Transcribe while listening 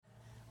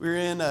We're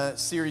in a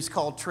series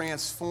called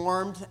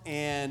Transformed,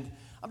 and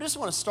I just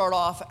want to start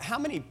off. How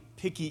many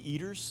picky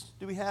eaters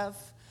do we have?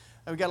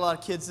 We got a lot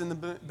of kids in the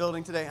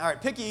building today. All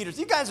right, picky eaters.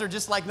 You guys are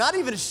just like not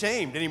even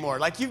ashamed anymore.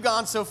 Like you've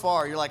gone so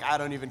far, you're like, I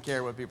don't even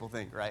care what people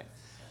think, right?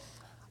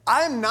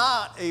 I'm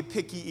not a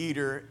picky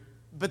eater,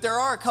 but there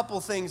are a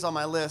couple things on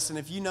my list, and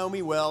if you know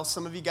me well,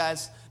 some of you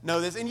guys know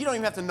this, and you don't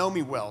even have to know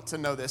me well to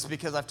know this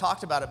because I've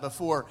talked about it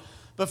before,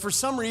 but for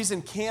some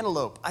reason,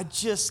 cantaloupe, I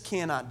just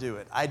cannot do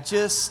it.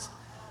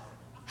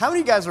 How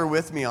many of you guys are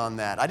with me on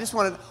that?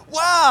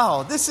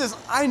 Wow,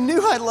 I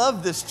knew I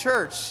loved this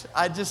church.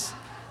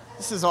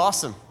 This is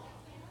awesome.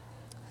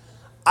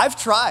 I've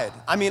tried.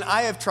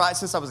 I have tried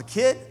since I was a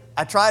kid.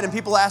 I tried, and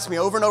people ask me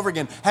over and over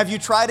again, have you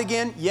tried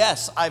again?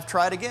 Yes, I've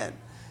tried again.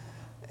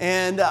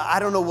 And I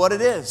don't know what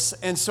it is.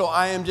 And so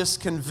I am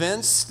just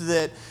convinced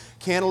that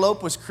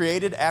cantaloupe was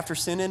created after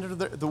sin entered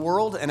the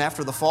world and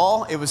after the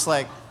fall. It was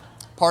like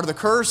part of the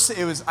curse.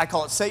 I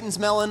call it Satan's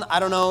melon. I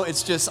don't know.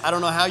 I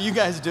don't know how you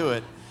guys do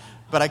it,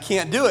 but I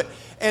can't do it.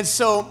 And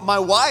so my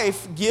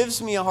wife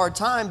gives me a hard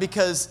time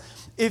because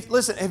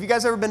have you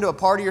guys ever been to a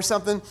party or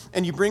something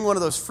and you bring one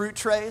of those fruit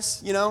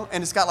trays, and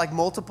it's got like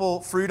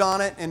multiple fruit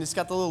on it and it's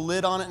got the little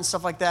lid on it and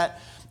stuff like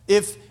that?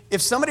 If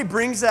somebody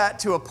brings that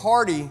to a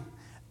party,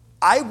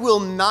 I will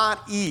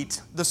not eat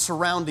the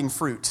surrounding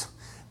fruit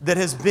that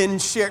has been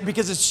shared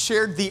because it's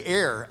shared the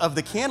air of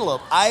the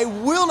cantaloupe. I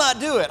will not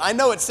do it. I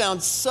know it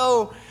sounds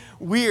so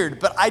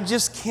weird, but I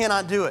just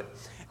cannot do it.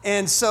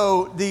 And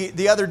so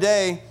the other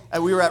day,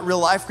 we were at Real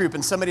Life Group,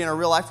 and somebody in our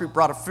Real Life Group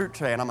brought a fruit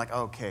tray, and I'm like,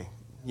 okay,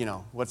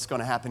 what's going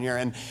to happen here?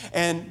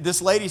 And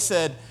this lady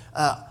said,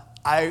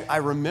 I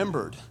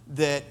remembered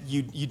that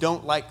you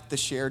don't like the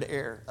shared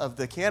air of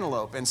the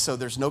cantaloupe, and so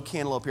there's no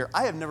cantaloupe here.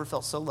 I have never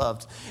felt so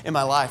loved in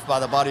my life by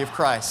the body of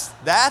Christ.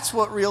 That's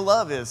what real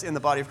love is in the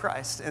body of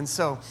Christ. And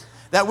so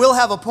that will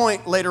have a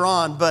point later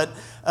on, but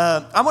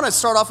I want to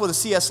start off with a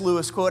C.S.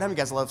 Lewis quote. How many of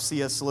you guys love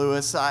C.S.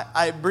 Lewis?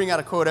 I bring out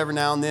a quote every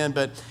now and then,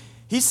 but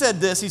he said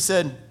this. He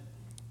said,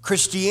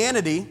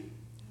 Christianity,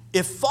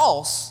 if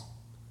false,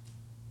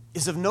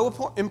 is of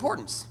no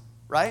importance,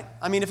 right?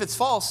 If it's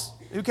false,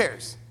 who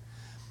cares?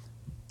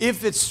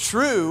 If it's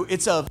true,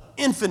 it's of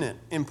infinite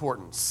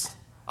importance.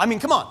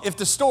 Come on. If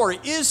the story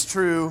is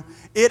true,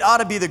 it ought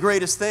to be the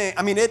greatest thing.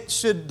 It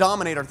should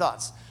dominate our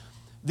thoughts.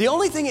 The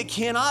only thing it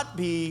cannot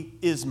be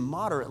is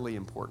moderately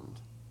important.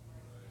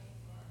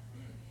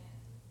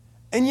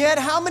 And yet,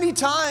 how many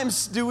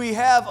times do we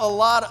have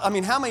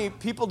how many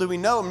people do we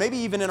know, maybe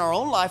even in our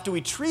own life, do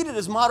we treat it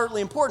as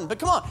moderately important? But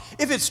come on,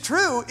 if it's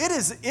true, it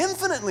is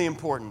infinitely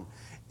important.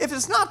 If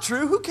it's not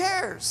true, who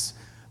cares?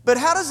 But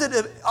how does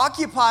it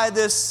occupy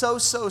this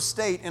so-so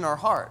state in our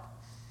heart?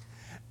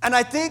 And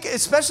I think,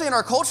 especially in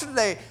our culture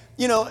today,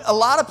 a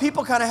lot of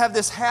people kind of have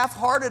this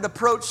half-hearted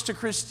approach to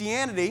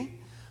Christianity.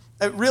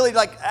 Really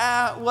like,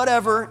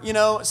 whatever,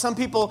 some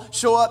people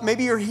show up.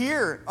 Maybe you're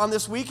here on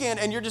this weekend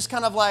and you're just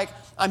kind of like,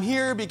 I'm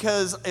here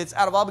because it's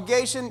out of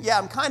obligation. Yeah,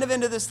 I'm kind of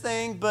into this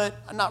thing, but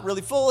I'm not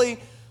really fully.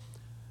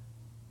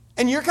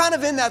 And you're kind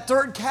of in that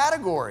third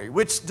category,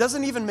 which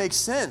doesn't even make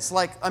sense.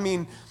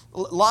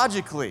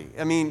 Logically,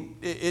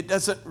 it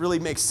doesn't really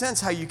make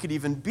sense how you could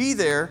even be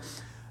there.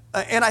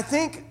 And I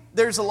think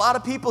there's a lot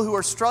of people who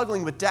are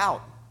struggling with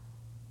doubt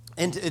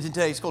in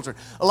today's culture.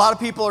 A lot of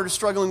people are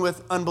struggling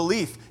with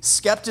unbelief,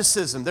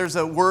 skepticism. There's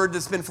a word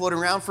that's been floating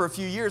around for a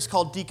few years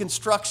called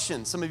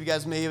deconstruction. Some of you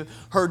guys may have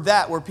heard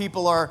that, where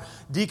people are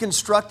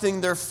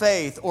deconstructing their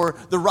faith, or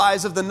the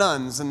rise of the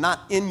nuns, and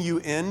not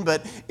N-U-N,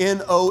 but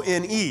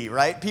N-O-N-E,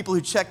 right? People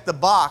who check the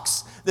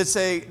box that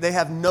say they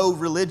have no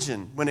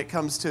religion when it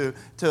comes to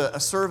a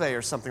survey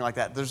or something like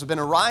that. There's been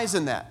a rise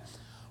in that.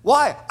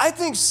 Why? I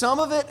think some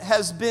of it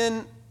has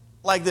been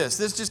like this.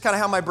 This is just kind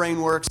of how my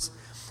brain works.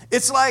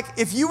 It's like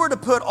if you were to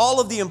put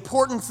all of the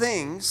important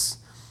things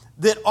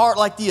that are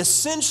like the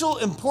essential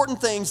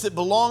important things that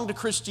belong to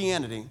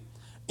Christianity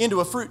into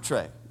a fruit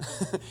tray.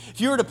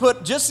 If you were to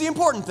put just the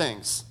important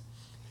things,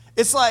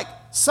 it's like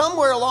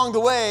somewhere along the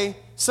way,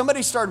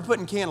 somebody started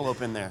putting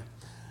cantaloupe in there.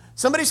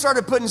 Somebody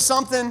started putting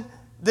something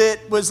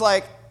that was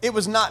like, it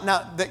was not,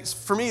 now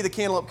for me, the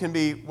cantaloupe can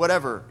be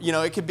whatever.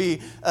 It could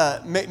be,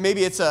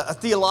 maybe it's a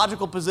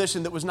theological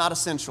position that was not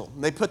essential.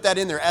 They put that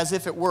in there as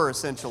if it were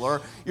essential,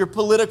 or your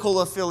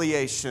political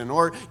affiliation,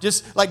 or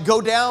just like go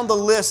down the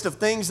list of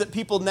things that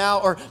people now,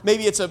 or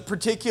maybe it's a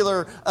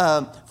particular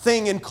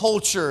thing in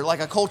culture, like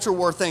a culture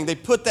war thing. They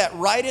put that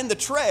right in the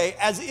tray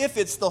as if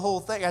it's the whole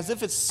thing, as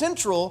if it's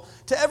central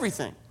to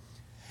everything.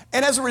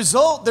 And as a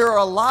result, there are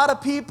a lot of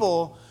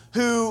people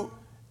who,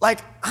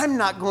 I'm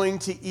not going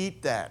to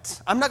eat that.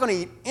 I'm not going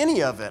to eat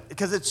any of it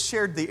because it's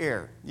shared the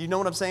air. You know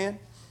what I'm saying?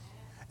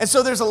 And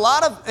so there's a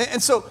lot of,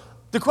 and so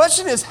the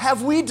question is,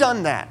 have we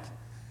done that?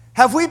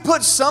 Have we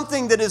put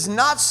something that is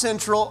not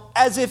central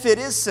as if it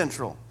is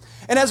central?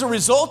 And as a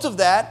result of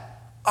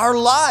that, our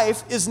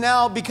life is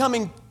now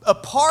becoming a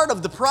part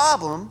of the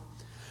problem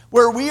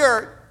where we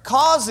are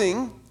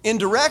causing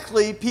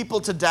indirectly people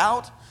to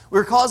doubt.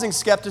 We're causing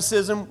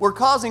skepticism. We're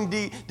causing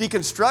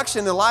deconstruction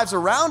in the lives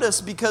around us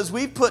because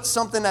we've put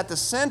something at the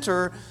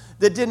center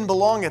that didn't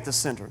belong at the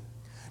center.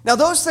 Now,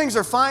 those things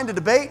are fine to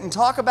debate and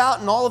talk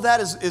about, and all of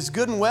that is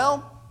good and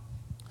well,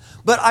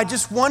 but I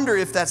just wonder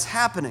if that's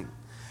happening.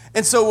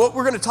 And so what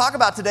we're going to talk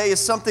about today is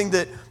something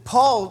that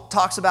Paul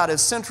talks about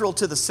as central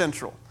to the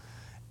central.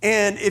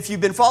 And if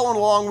you've been following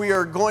along, we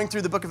are going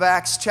through the book of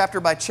Acts chapter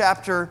by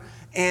chapter,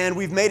 and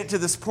we've made it to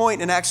this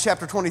point in Acts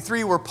chapter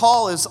 23 where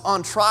Paul is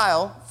on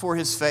trial for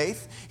his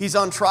faith. He's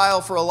on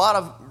trial for a lot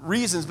of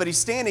reasons, but he's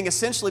standing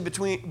essentially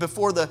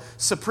before the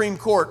Supreme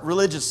Court,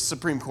 religious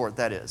Supreme Court,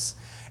 that is.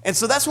 And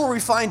so that's where we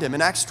find him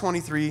in Acts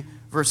 23,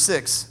 verse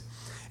 6.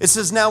 It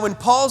says, "Now when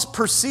Paul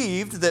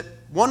perceived that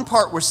one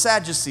part were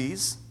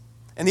Sadducees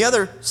and the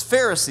other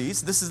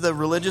Pharisees," this is the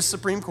religious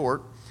Supreme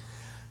Court,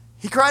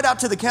 "he cried out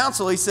to the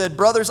council, he said,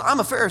 'Brothers, I'm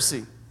a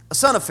Pharisee, a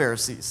son of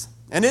Pharisees,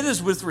 and it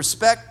is with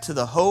respect to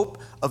the hope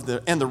of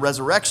the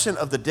resurrection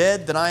of the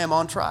dead that I am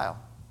on trial.'"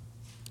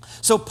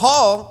 So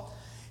Paul,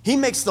 he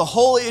makes the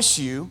whole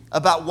issue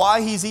about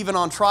why he's even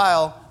on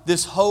trial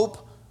this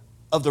hope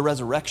of the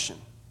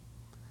resurrection.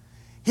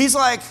 He's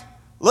like,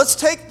 let's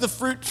take the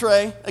fruit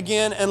tray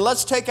again and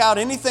let's take out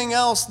anything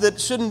else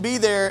that shouldn't be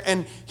there.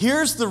 And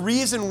here's the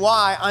reason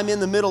why I'm in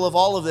the middle of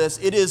all of this.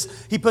 It is,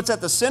 he puts at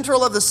the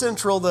central of the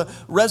central, the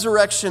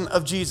resurrection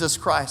of Jesus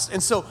Christ.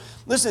 And so,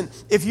 listen,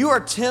 if you are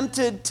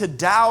tempted to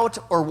doubt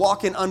or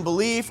walk in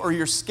unbelief, or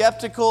you're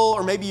skeptical,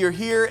 or maybe you're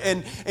here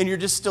and you're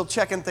just still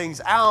checking things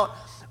out,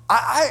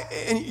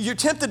 and you're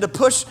tempted to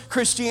push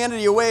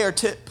Christianity away or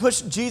to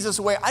push Jesus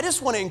away, I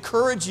just want to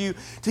encourage you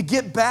to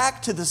get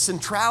back to the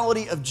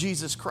centrality of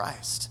Jesus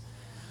Christ.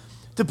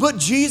 To put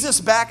Jesus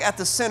back at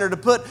the center, to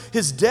put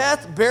his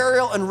death,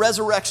 burial, and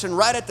resurrection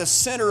right at the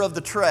center of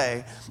the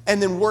tray,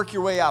 and then work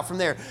your way out from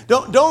there.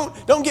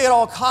 Don't get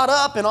all caught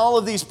up in all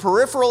of these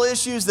peripheral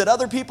issues that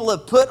other people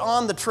have put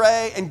on the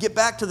tray, and get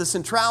back to the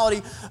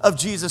centrality of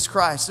Jesus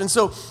Christ. And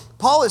so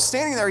Paul is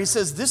standing there, he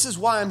says, this is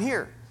why I'm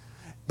here.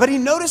 But he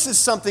notices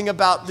something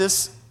about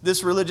this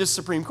religious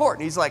Supreme Court.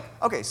 And he's like,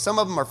 okay, some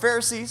of them are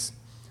Pharisees,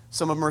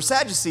 some of them are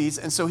Sadducees.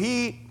 And so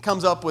he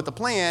comes up with a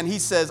plan. He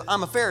says,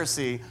 I'm a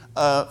Pharisee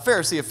of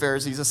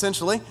Pharisees,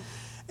 essentially.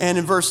 And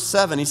in verse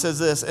 7, he says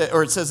this,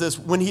 or it says this,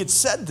 "When he had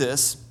said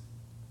this,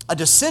 a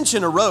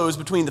dissension arose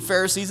between the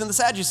Pharisees and the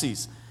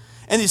Sadducees,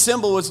 and the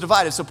assembly was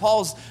divided." So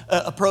Paul's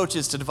approach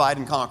is to divide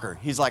and conquer.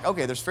 He's like,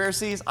 okay, there's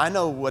Pharisees. I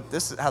know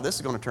how this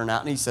is going to turn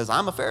out. And he says,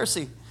 I'm a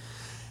Pharisee.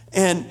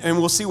 And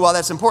we'll see why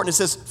that's important. It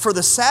says, "For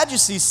the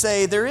Sadducees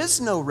say there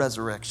is no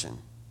resurrection,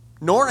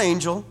 nor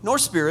angel, nor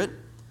spirit,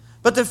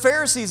 but the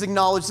Pharisees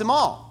acknowledge them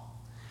all.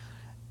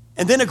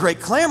 And then a great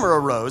clamor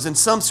arose, and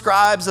some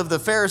scribes of the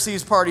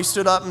Pharisees' party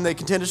stood up and they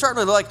contended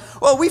sharply." They're like,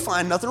 well, we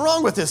find nothing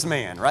wrong with this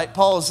man, right?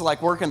 Paul's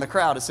like working the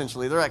crowd,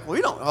 essentially. They're like,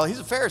 well, he's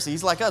a Pharisee.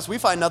 He's like us. We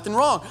find nothing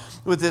wrong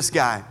with this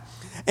guy.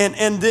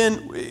 And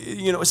then,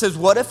 it says,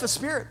 what if a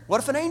spirit, what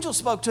if an angel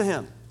spoke to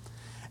him?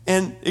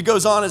 And it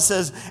goes on, it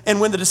says, "And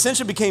when the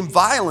dissension became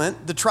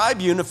violent, the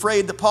tribune,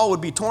 afraid that Paul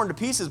would be torn to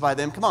pieces by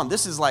them." Come on,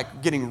 this is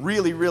like getting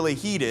really, really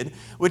heated,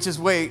 which is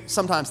way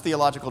sometimes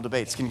theological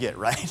debates can get,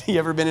 right? You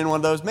ever been in one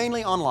of those?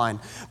 Mainly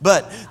online.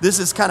 But this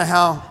is kind of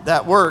how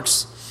that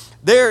works.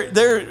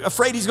 They're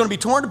afraid he's going to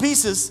be torn to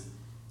pieces.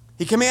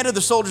 He commanded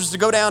the soldiers to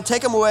go down,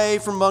 take him away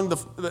from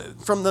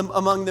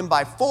among them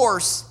by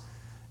force,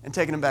 and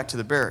taking him back to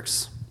the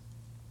barracks.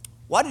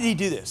 Why did he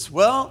do this?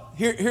 Well,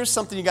 here's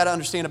something you got to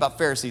understand about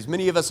Pharisees.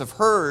 Many of us have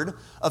heard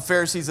of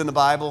Pharisees in the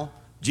Bible.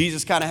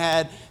 Jesus kind of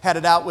had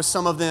it out with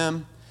some of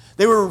them.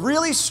 They were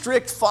really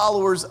strict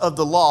followers of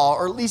the law,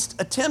 or at least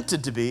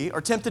attempted to be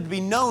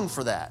known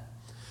for that.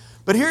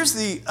 But here's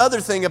the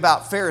other thing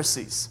about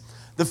Pharisees.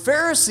 The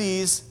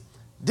Pharisees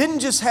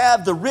didn't just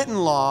have the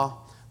written law,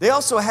 they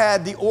also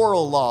had the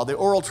oral law, the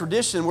oral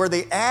tradition, where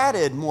they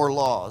added more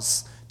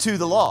laws to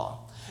the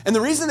law. And the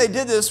reason they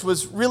did this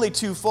was really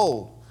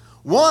twofold.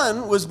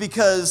 One was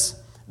because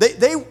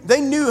they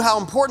knew how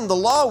important the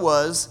law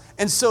was,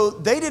 and so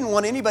they didn't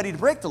want anybody to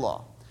break the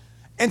law.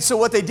 And so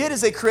what they did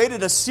is they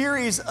created a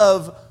series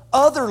of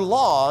other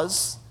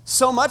laws,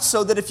 so much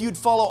so that if you'd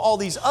follow all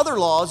these other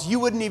laws, you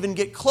wouldn't even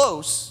get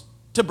close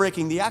to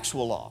breaking the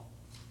actual law.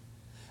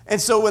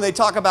 And so when they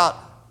talk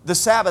about the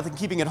Sabbath and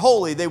keeping it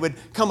holy, they would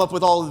come up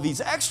with all of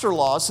these extra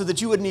laws so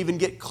that you wouldn't even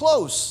get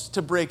close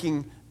to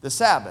breaking the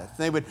Sabbath.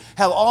 They would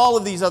have all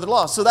of these other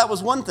laws. So that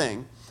was one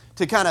thing,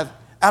 to kind of,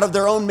 out of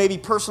their own maybe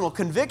personal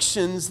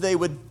convictions, they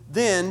would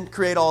then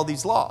create all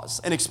these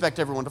laws and expect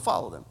everyone to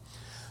follow them.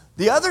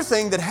 The other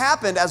thing that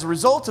happened as a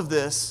result of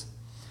this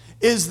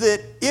is that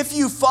if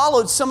you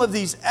followed some of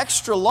these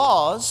extra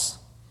laws,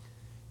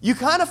 you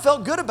kind of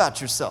felt good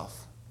about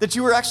yourself, that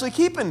you were actually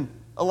keeping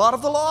a lot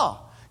of the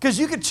law. Because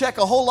you could check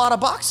a whole lot of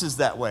boxes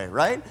that way,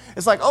 right?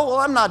 It's like, oh, well,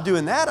 I'm not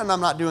doing that, and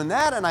I'm not doing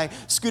that, and I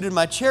scooted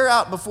my chair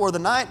out before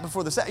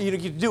the you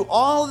could do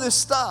all of this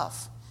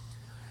stuff.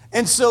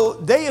 And so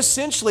they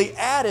essentially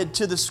added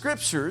to the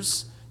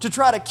scriptures to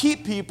try to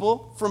keep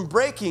people from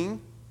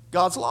breaking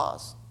God's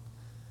laws.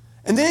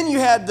 And then you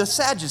had the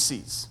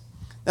Sadducees.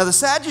 Now the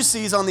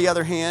Sadducees, on the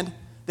other hand,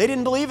 they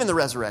didn't believe in the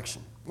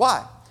resurrection.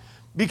 Why?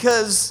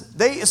 Because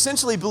they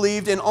essentially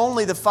believed in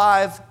only the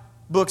 5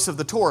 books of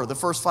the Torah, the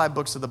first 5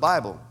 books of the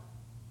Bible.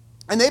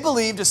 And they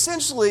believed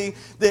essentially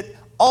that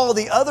all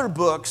the other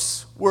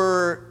books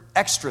were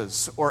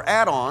extras or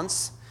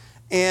add-ons,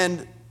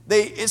 and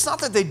it's not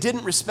that they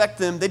didn't respect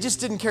them, they just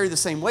didn't carry the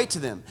same weight to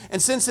them.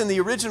 And since in the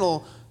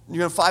original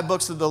 5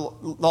 books of the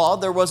law,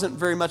 there wasn't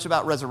very much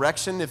about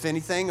resurrection, if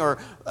anything, or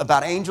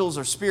about angels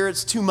or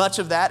spirits, too much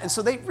of that. And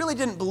so they really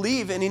didn't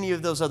believe in any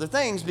of those other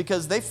things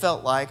because they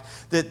felt like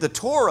that the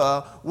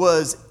Torah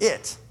was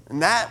it.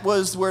 And that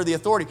was where the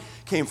authority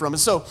came from. And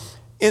so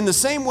in the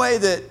same way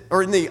that,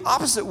 or in the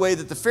opposite way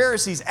that the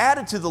Pharisees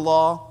added to the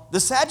law, the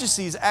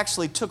Sadducees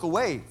actually took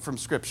away from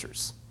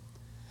scriptures.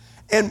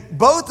 And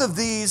both of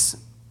these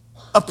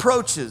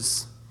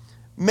approaches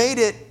made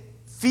it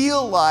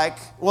feel like,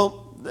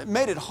 it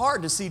made it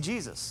hard to see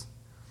Jesus.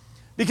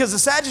 Because the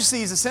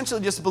Sadducees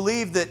essentially just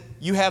believed that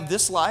you have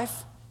this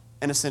life,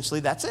 and essentially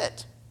that's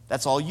it.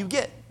 That's all you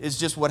get, is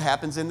just what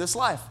happens in this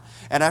life.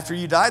 And after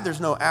you die, there's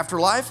no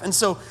afterlife. And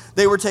so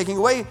they were taking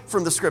away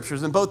from the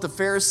scriptures. And both the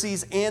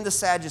Pharisees and the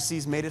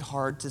Sadducees made it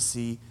hard to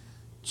see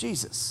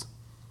Jesus.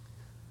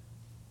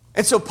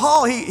 And so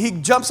Paul, he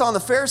jumps on the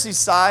Pharisees'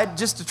 side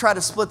just to try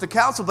to split the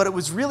council, but it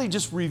was really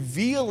just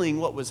revealing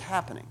what was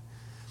happening.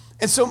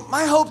 And so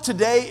my hope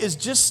today is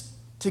just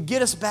to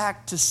get us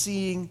back to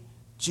seeing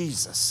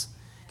Jesus.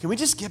 Can we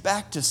just get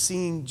back to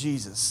seeing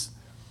Jesus?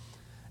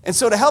 And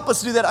so to help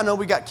us do that, I know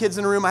we got kids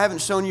in the room. I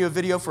haven't shown you a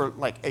video for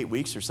like 8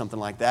 weeks or something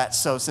like that.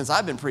 So since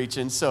I've been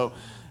preaching, this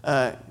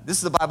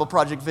is a Bible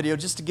Project video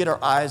just to get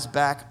our eyes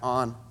back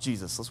on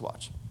Jesus. Let's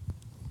watch.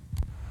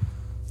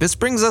 This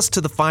brings us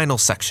to the final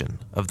section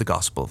of the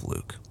Gospel of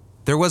Luke.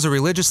 There was a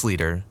religious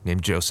leader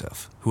named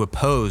Joseph who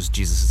opposed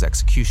Jesus'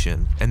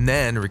 execution and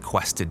then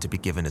requested to be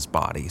given his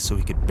body so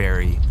he could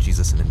bury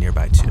Jesus in a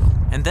nearby tomb.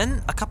 And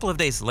then a couple of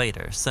days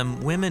later, some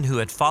women who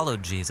had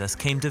followed Jesus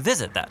came to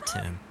visit that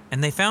tomb,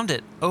 and they found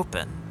it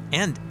open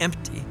and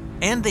empty,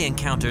 and they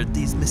encountered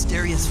these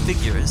mysterious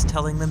figures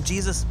telling them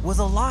Jesus was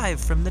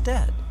alive from the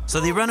dead. So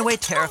they run away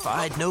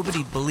terrified.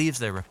 Nobody believes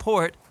their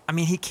report. I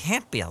mean, he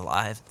can't be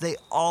alive. They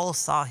all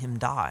saw him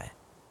die.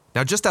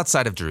 Now, just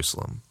outside of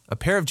Jerusalem, a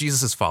pair of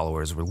Jesus'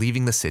 followers were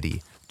leaving the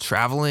city,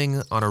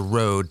 traveling on a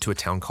road to a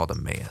town called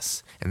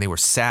Emmaus, and they were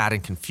sad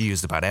and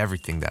confused about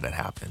everything that had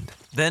happened.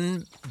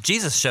 Then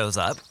Jesus shows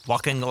up,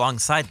 walking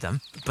alongside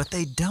them, but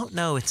they don't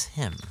know it's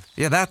him.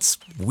 Yeah, that's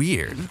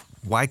weird.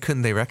 Why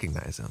couldn't they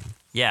recognize him?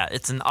 Yeah,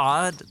 it's an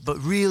odd but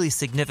really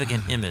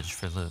significant image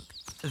for Luke.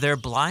 They're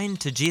blind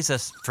to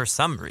Jesus for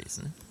some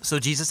reason. So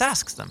Jesus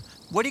asks them,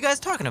 "What are you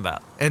guys talking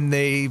about?" And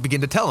they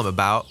begin to tell him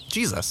about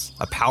Jesus,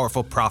 a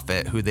powerful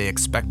prophet who they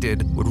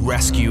expected would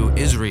rescue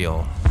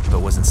Israel, but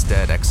was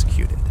instead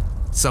executed.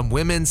 Some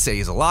women say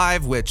he's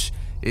alive, which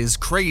is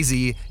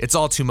crazy. It's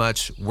all too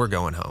much. We're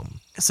going home.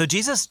 So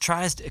Jesus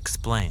tries to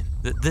explain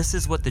that this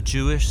is what the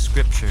Jewish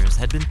scriptures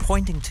had been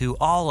pointing to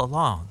all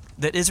along.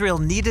 That Israel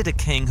needed a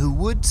king who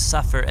would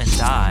suffer and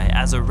die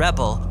as a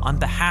rebel on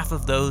behalf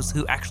of those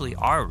who actually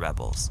are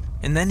rebels.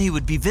 And then he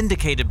would be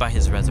vindicated by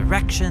his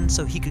resurrection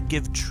so he could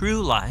give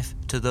true life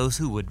to those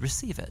who would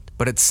receive it.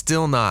 But it's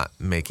still not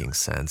making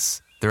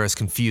sense. They're as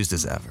confused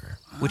as ever.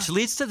 Which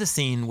leads to the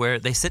scene where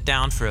they sit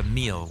down for a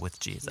meal with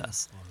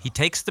Jesus. He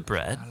takes the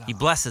bread, he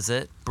blesses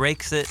it,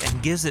 breaks it,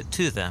 and gives it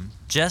to them,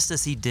 just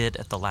as he did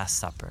at the Last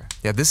Supper.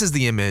 Yeah, this is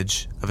the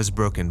image of his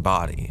broken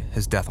body,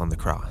 his death on the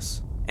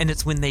cross. And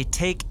it's when they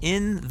take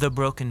in the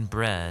broken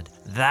bread,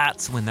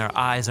 that's when their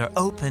eyes are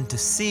open to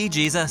see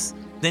Jesus.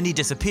 Then he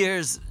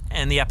disappears,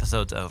 and the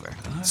episode's over.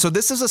 So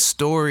this is a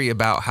story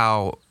about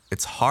how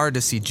it's hard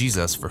to see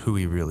Jesus for who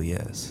he really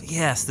is.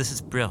 Yes, this is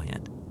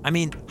brilliant. I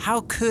mean,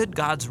 how could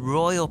God's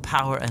royal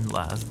power and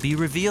love be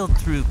revealed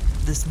through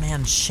this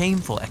man's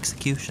shameful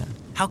execution?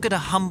 How could a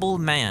humble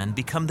man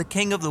become the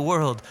king of the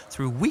world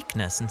through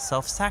weakness and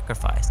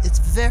self-sacrifice? It's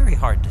very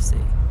hard to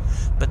see.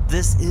 But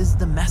this is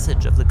the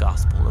message of the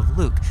Gospel of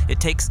Luke. It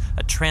takes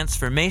a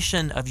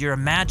transformation of your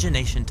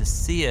imagination to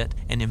see it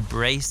and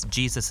embrace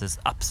Jesus'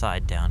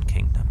 upside-down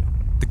kingdom.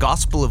 The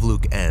Gospel of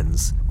Luke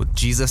ends with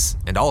Jesus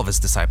and all of his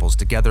disciples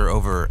together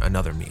over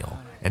another meal.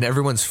 And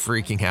everyone's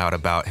freaking out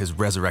about his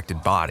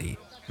resurrected body.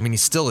 I mean,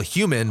 he's still a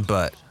human,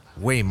 but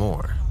way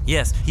more.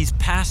 Yes, he's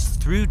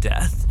passed through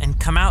death and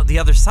come out the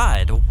other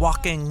side, a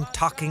walking,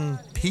 talking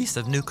piece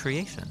of new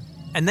creation.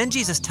 And then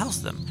Jesus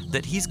tells them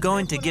that he's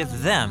going to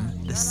give them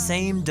the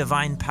same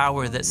divine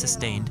power that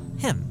sustained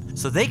him,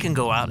 so they can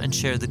go out and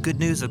share the good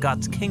news of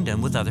God's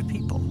kingdom with other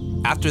people.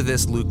 After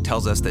this, Luke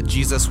tells us that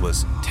Jesus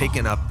was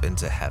taken up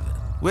into heaven,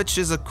 which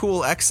is a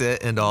cool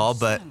exit and all,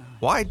 but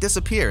why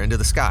disappear into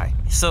the sky?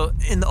 So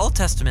in the Old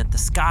Testament, the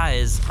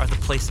skies are the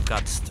place of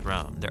God's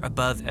throne. They're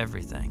above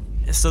everything.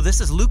 So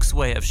this is Luke's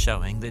way of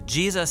showing that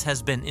Jesus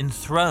has been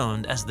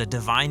enthroned as the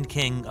divine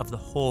king of the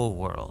whole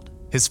world.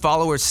 His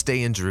followers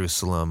stay in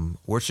Jerusalem,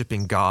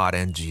 worshiping God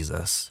and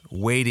Jesus,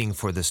 waiting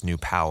for this new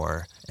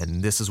power,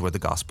 and this is where the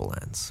gospel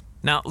ends.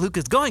 Now, Luke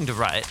is going to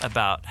write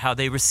about how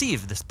they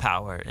receive this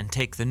power and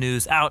take the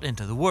news out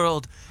into the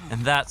world,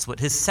 and that's what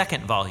his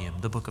second volume,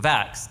 the book of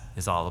Acts,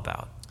 is all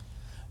about.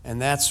 And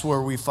that's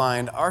where we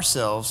find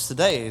ourselves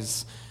today,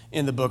 is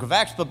in the book of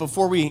Acts. But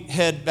before we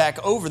head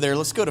back over there,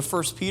 let's go to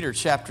 1 Peter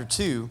chapter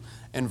 2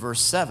 and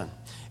verse 7.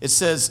 It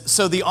says,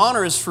 "So the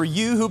honor is for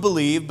you who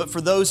believe, but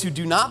for those who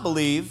do not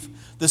believe,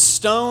 the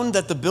stone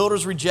that the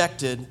builders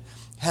rejected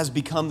has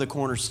become the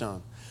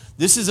cornerstone."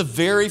 This is a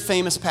very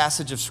famous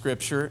passage of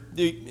Scripture,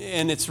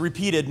 and it's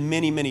repeated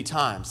many, many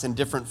times in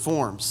different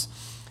forms.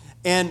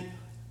 And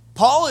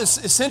Paul is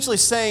essentially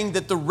saying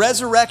that the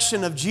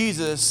resurrection of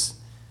Jesus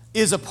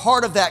is a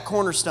part of that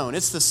cornerstone.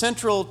 It's the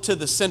central to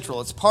the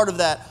central. It's part of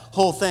that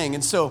whole thing.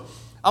 And so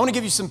I want to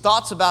give you some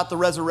thoughts about the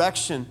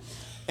resurrection.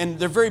 And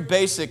they're very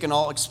basic, and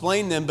I'll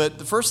explain them. But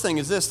the first thing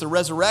is this: the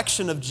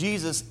resurrection of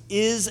Jesus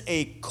is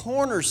a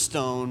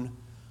cornerstone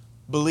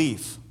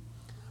belief.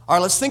 All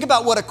right, let's think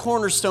about what a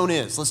cornerstone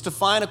is. Let's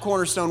define a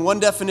cornerstone. One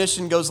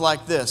definition goes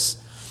like this: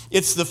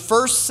 it's the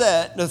first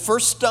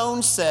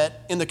stone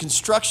set in the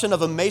construction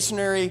of a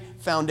masonry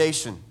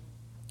foundation.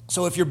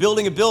 So if you're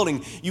building a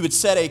building, you would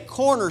set a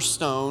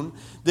cornerstone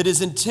that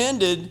is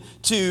intended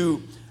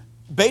to,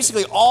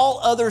 basically all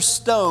other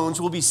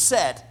stones will be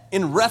set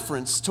in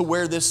reference to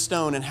where this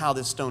stone and how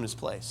this stone is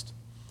placed.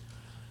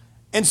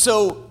 And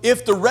so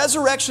if the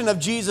resurrection of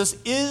Jesus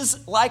is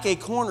like a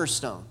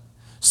cornerstone,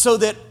 so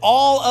that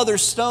all other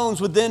stones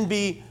would then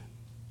be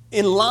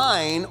in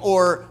line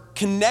or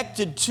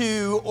connected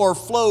to or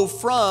flow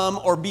from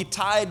or be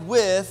tied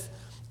with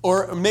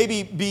or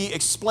maybe be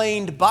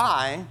explained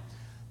by,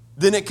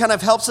 then it kind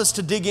of helps us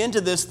to dig into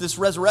this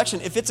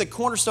resurrection. If it's a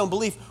cornerstone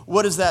belief,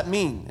 what does that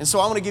mean? And so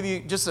I want to give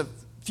you just a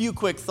few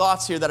quick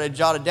thoughts here that I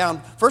jotted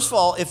down. First of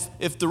all,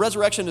 if the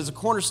resurrection is a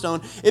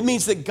cornerstone, it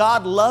means that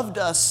God loved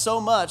us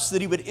so much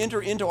that he would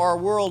enter into our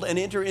world and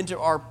enter into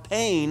our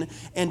pain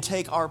and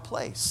take our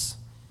place.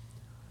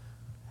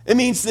 It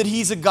means that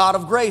he's a God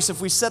of grace. If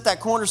we set that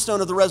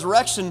cornerstone of the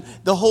resurrection,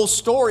 the whole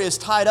story is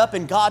tied up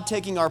in God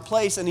taking our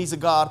place, and he's a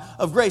God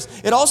of grace.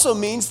 It also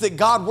means that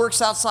God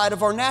works outside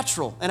of our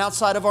natural and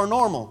outside of our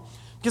normal.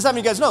 Because how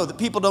many of you guys know that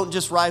people don't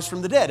just rise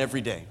from the dead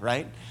every day,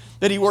 right?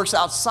 That he works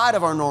outside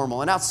of our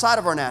normal and outside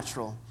of our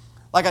natural.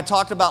 Like I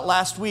talked about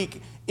last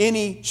week,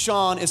 any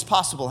Shawn is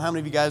possible. How many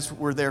of you guys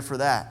were there for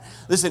that?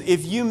 Listen,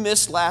 if you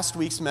missed last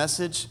week's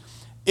message,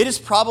 it is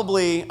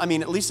probably,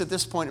 at least at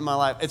this point in my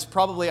life, it's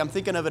probably, I'm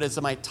thinking of it as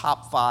my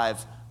top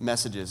 5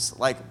 messages,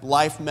 like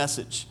life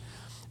message,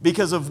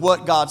 because of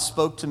what God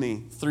spoke to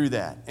me through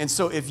that. And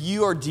so if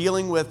you are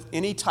dealing with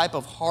any type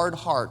of hard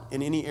heart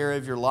in any area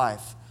of your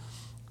life,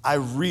 I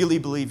really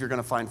believe you're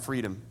going to find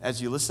freedom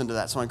as you listen to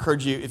that. So I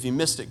encourage you, if you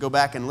missed it, go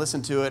back and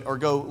listen to it, or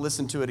go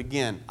listen to it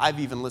again. I've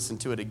even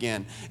listened to it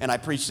again, and I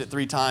preached it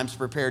 3 times,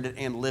 prepared it,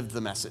 and lived the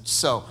message.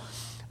 So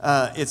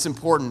it's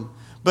important.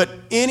 But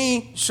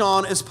any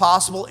Shawn is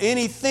possible,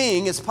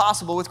 anything is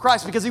possible with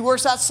Christ, because he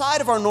works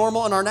outside of our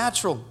normal and our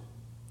natural.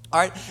 All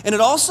right? And it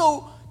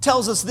also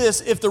tells us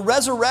this: if the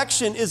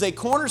resurrection is a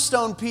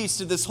cornerstone piece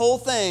to this whole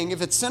thing,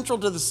 if it's central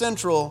to the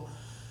central,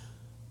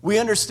 we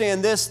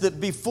understand this, that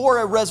before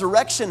a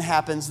resurrection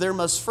happens, there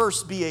must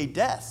first be a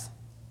death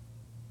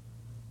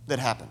that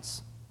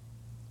happens.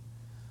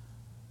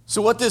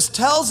 So what this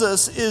tells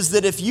us is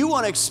that if you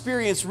want to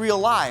experience real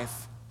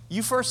life,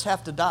 you first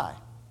have to die.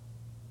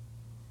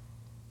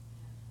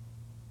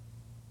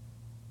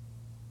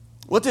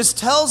 What this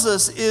tells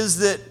us is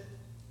that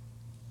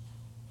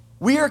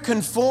we are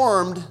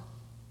conformed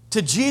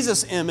to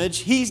Jesus' image.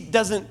 He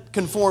doesn't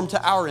conform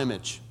to our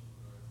image.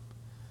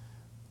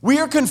 We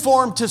are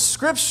conformed to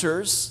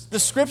scriptures.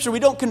 We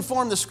don't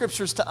conform the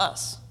scriptures to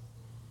us.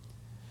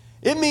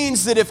 It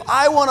means that if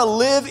I want to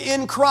live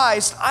in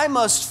Christ, I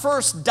must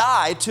first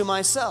die to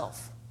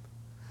myself.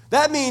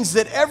 That means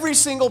that every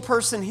single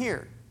person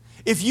here,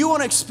 if you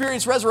want to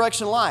experience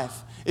resurrection life,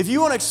 if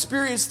you want to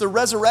experience the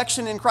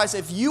resurrection in Christ,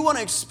 if you want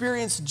to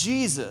experience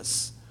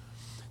Jesus,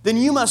 then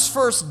you must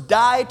first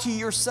die to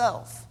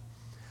yourself.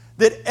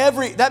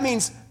 That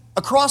means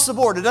across the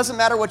board. It doesn't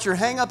matter what your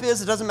hang-up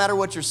is. It doesn't matter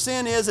what your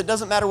sin is. It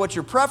doesn't matter what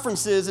your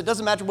preference is. It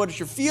doesn't matter what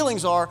your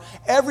feelings are.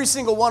 Every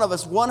single one of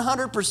us,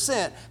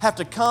 100%, have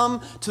to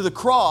come to the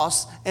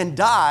cross and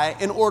die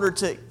in order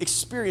to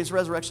experience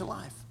resurrection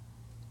life.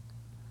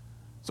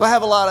 So I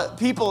have a lot of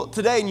people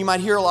today, and you might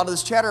hear a lot of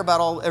this chatter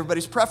about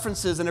everybody's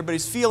preferences and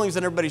everybody's feelings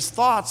and everybody's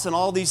thoughts and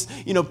all these,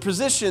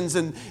 positions,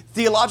 and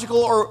theological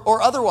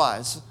or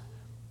otherwise,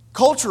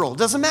 cultural,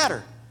 doesn't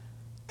matter.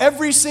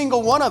 Every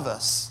single one of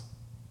us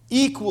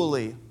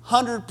equally,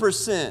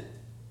 100%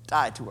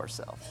 die to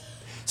ourselves.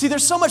 See,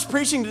 there's so much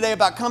preaching today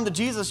about come to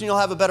Jesus and you'll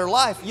have a better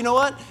life. You know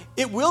what?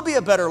 It will be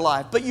a better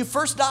life, but you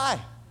first die.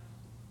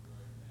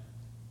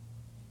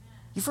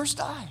 You first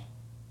die.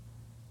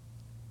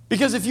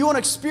 Because if you want to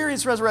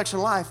experience resurrection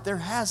life, there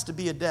has to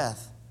be a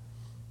death.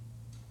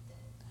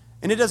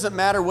 And it doesn't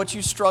matter what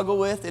you struggle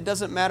with. It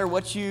doesn't matter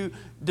what you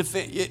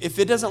defend. If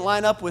it doesn't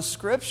line up with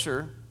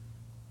Scripture,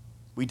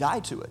 we die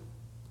to it.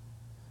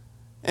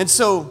 And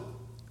so,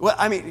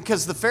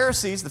 because the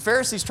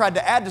Pharisees tried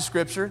to add to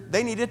Scripture,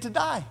 they needed to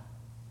die.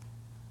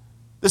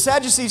 The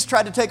Sadducees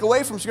tried to take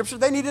away from Scripture,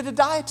 they needed to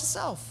die to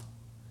self,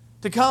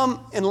 to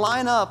come and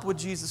line up with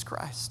Jesus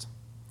Christ.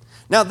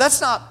 Now,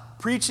 that's not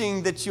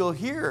preaching that you'll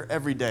hear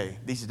every day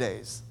these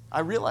days. I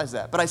realize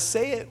that. But I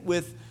say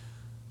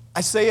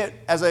it,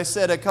 as I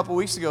said a couple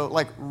weeks ago,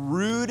 like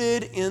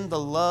rooted in the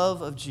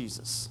love of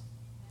Jesus.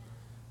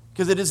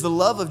 Because it is the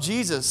love of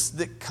Jesus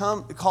that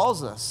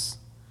calls us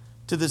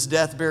to this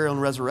death, burial,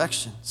 and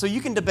resurrection. So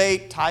you can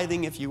debate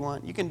tithing if you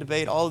want. You can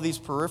debate all of these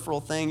peripheral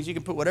things. You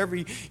can put whatever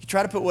you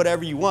try to put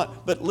whatever you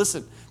want. But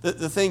listen,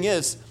 the thing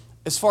is,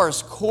 as far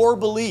as core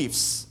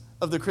beliefs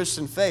of the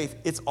Christian faith,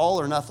 it's all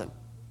or nothing.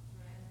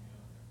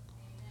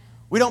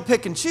 We don't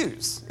pick and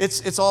choose.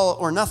 It's all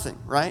or nothing,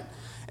 right?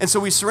 And so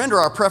we surrender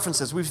our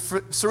preferences. We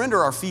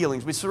surrender our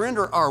feelings. We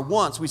surrender our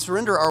wants. We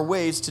surrender our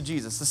ways to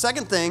Jesus. The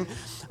second thing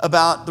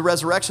about the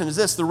resurrection is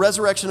this. The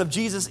resurrection of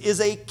Jesus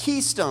is a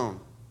keystone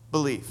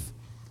belief.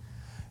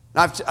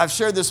 Now, I've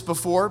shared this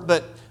before,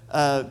 but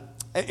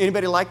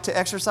anybody like to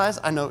exercise?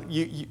 I know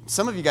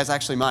some of you guys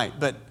actually might,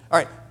 but all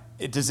right,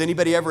 does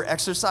anybody ever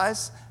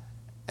exercise?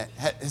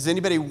 Has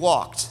anybody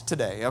walked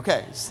today?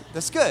 Okay,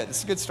 that's good.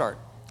 It's a good start.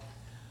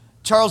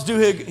 Charles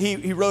Duhigg,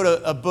 he wrote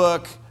a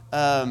book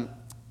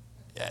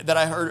that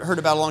I heard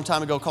about a long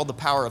time ago called The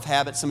Power of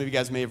Habit. Some of you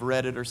guys may have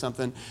read it or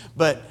something.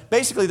 But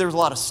basically, there was a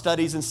lot of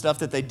studies and stuff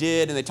that they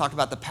did, and they talked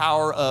about the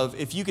power of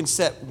if you can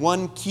set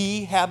one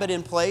key habit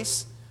in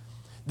place,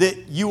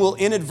 that you will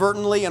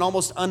inadvertently and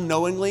almost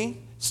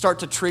unknowingly start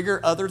to trigger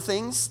other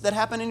things that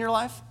happen in your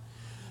life.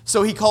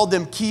 So he called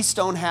them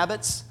keystone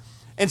habits.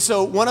 And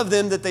so one of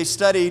them that they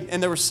studied,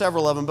 and there were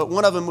several of them, but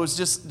one of them was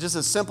just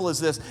as simple as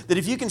this, that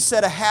if you can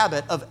set a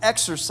habit of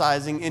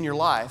exercising in your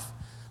life,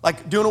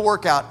 like doing a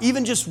workout,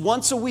 even just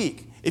once a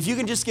week, if you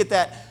can just get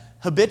that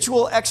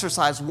habitual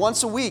exercise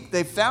once a week,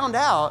 they found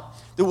out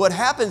that what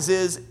happens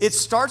is it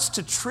starts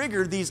to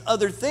trigger these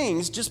other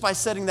things just by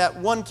setting that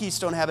one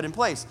keystone habit in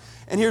place.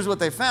 And here's what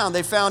they found.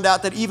 They found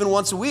out that even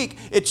once a week,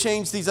 it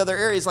changed these other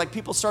areas, like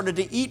people started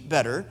to eat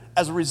better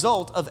as a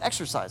result of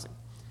exercising.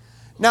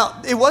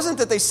 Now, it wasn't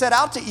that they set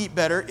out to eat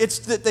better, it's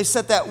that they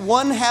set that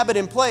one habit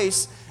in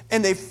place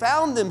and they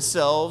found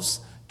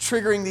themselves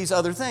triggering these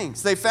other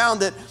things. They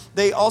found that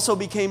they also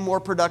became more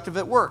productive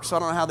at work. So I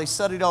don't know how they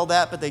studied all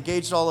that, but they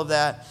gauged all of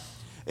that.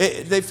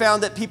 They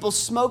found that people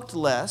smoked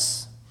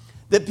less,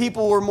 that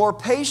people were more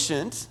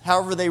patient,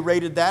 however they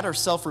rated that or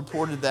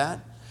self-reported that.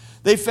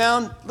 They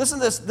found, listen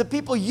to this, that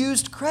people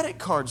used credit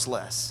cards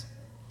less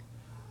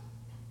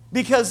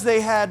because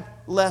they had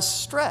less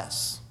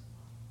stress.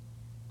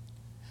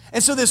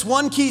 And so this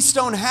one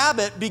keystone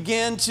habit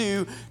began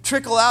to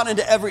trickle out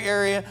into every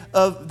area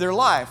of their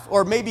life.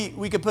 Or maybe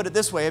we could put it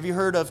this way. Have you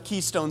heard of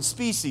keystone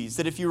species?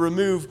 That if you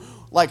remove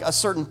like a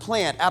certain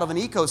plant out of an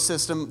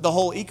ecosystem, the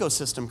whole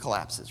ecosystem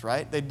collapses,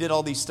 right? They did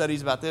all these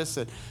studies about this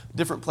at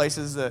different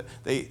places.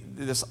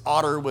 This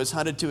otter was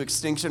hunted to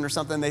extinction or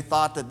something. They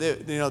thought that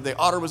the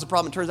otter was a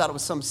problem. It turns out it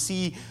was some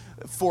sea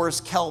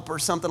forest kelp or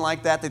something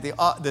like that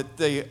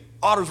the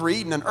otters were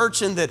eating an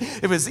urchin, that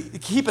it was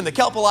keeping the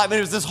kelp alive. And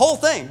it was this whole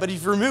thing. But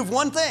if you remove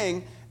one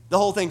thing, the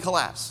whole thing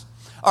collapsed.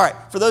 All right,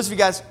 for those of you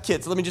guys,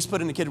 kids, let me just put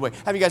it in a kid way.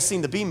 Have you guys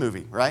seen the Bee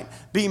Movie, right?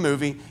 Bee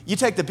Movie. You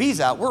take the bees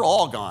out, we're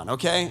all gone,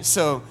 okay?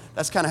 So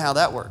that's kind of how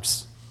that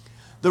works.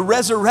 The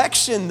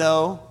resurrection,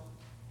 though,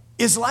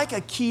 is like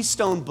a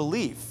keystone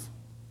belief.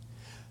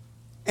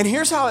 And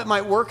here's how it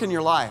might work in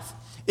your life.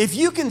 If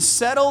you can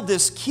settle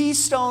this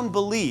keystone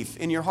belief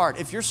in your heart,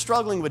 if you're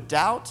struggling with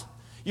doubt,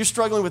 you're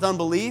struggling with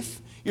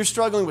unbelief, you're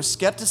struggling with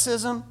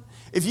skepticism,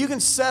 if you can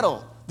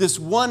settle this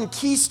one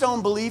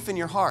keystone belief in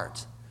your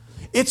heart,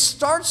 it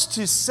starts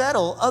to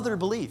settle other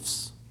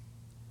beliefs.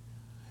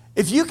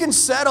 If you can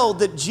settle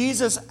that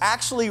Jesus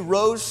actually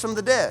rose from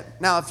the dead.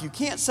 Now, if you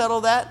can't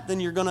settle that, then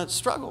you're going to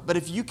struggle. But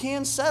if you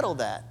can settle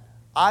that,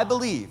 I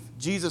believe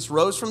Jesus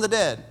rose from the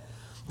dead,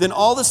 then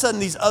all of a sudden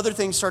these other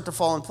things start to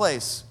fall in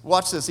place.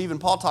 Watch this. Even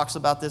Paul talks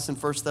about this in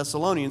 1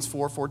 Thessalonians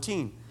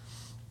 4:14.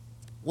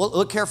 Well,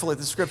 look carefully at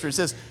the scripture. It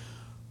says,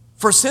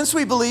 "For since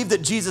we believe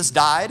that Jesus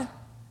died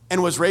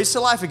and was raised to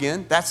life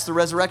again," that's the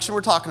resurrection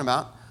we're talking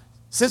about.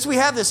 Since we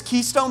have this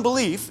keystone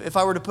belief, if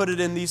I were to put it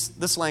in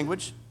this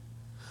language,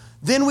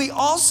 then we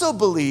also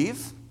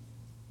believe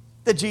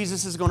that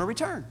Jesus is going to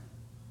return.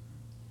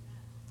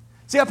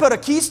 See, I put a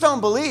keystone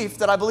belief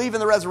that I believe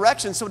in the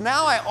resurrection, so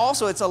now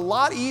it's a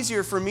lot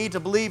easier for me to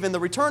believe in the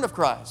return of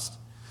Christ.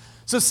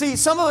 So see,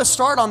 some of us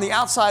start on the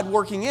outside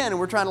working in, and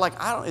we're trying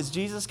to is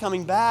Jesus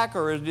coming back,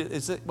 or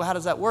how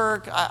does that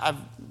work? I've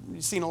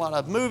seen a lot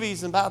of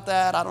movies about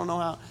that. I don't know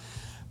how.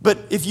 But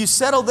if you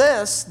settle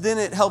this, then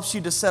it helps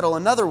you to settle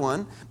another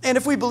one. And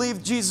if we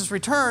believe Jesus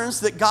returns,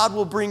 that God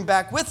will bring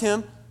back with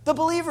him the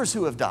believers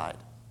who have died.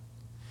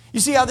 You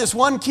see how this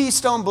one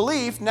keystone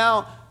belief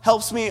now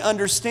helps me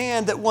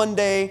understand that one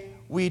day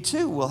we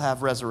too will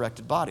have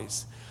resurrected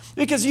bodies.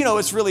 Because,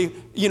 it's really,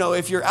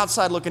 if you're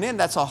outside looking in,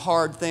 that's a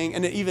hard thing.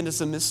 And even it's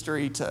a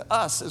mystery to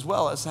us as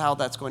well as how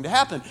that's going to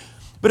happen.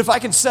 But if I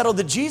can settle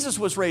that Jesus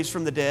was raised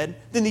from the dead,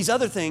 then these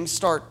other things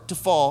start to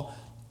fall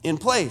in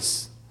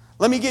place.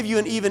 Let me give you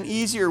an even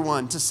easier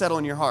one to settle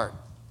in your heart.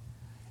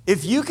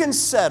 If you can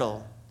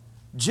settle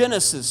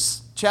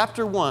Genesis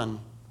chapter 1,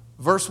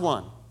 verse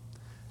 1.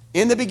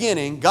 In the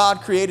beginning,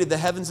 God created the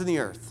heavens and the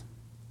earth.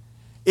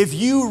 If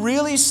you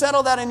really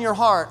settle that in your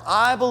heart,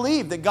 I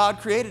believe that God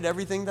created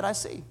everything that I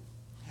see,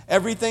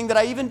 everything that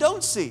I even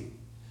don't see.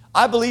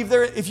 I believe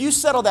if you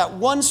settle that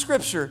one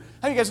scripture,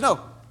 how do you guys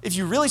know? If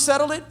you really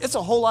settled it, it's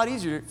a whole lot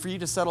easier for you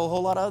to settle a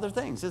whole lot of other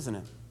things, isn't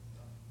it?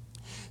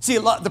 See,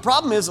 the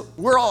problem is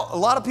a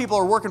lot of people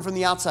are working from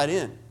the outside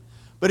in.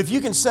 But if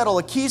you can settle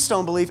a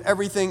keystone belief,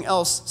 everything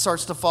else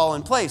starts to fall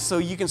in place. So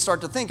you can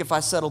start to think, if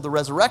I settle the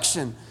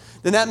resurrection,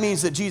 then that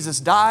means that Jesus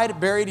died,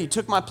 buried, he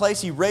took my place,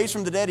 he raised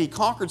from the dead, he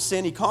conquered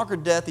sin, he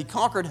conquered death, he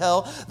conquered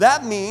hell.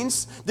 That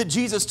means that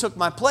Jesus took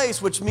my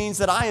place, which means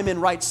that I am in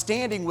right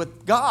standing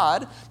with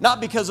God, not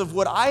because of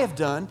what I have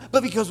done,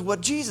 but because of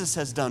what Jesus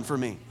has done for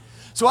me.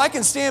 So I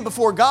can stand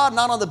before God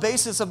not on the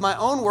basis of my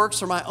own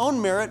works or my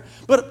own merit,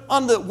 but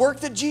on the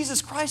work that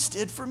Jesus Christ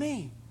did for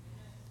me.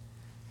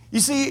 You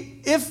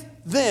see, if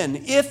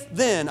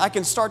then, I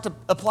can start to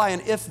apply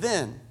an if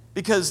then.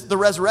 Because the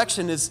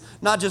resurrection is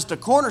not just a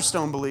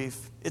cornerstone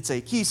belief, it's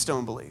a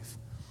keystone belief.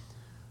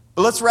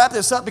 But let's wrap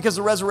this up, because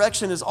the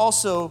resurrection is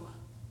also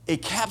a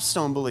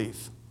capstone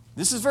belief.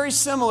 This is very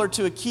similar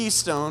to a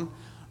keystone,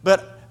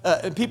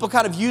 but people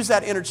kind of use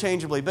that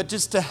interchangeably. But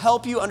just to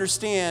help you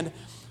understand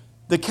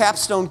the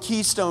capstone,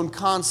 keystone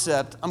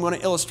concept, I'm going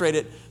to illustrate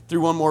it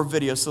through one more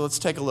video. So let's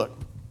take a look.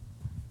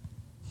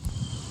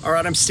 All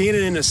right, I'm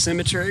standing in a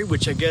cemetery,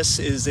 which I guess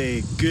is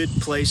a good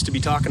place to be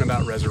talking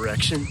about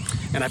resurrection.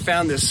 And I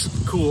found this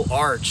cool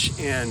arch.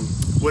 And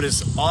what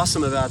is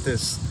awesome about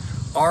this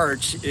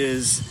arch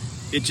is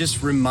it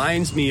just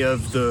reminds me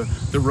of the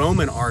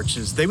Roman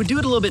arches. They would do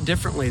it a little bit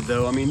differently,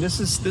 though. I mean, this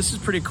is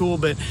pretty cool,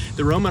 but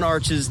the Roman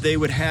arches, they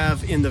would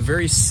have in the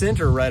very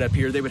center right up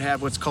here, they would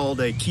have what's called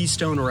a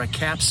keystone or a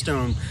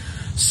capstone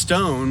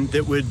stone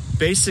that would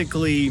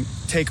basically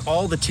take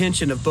all the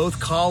tension of both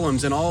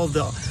columns and all of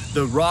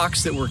the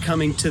rocks that were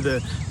coming to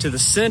the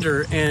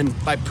center, and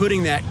by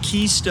putting that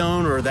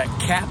keystone or that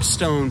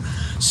capstone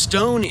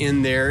stone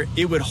in there,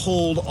 it would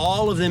hold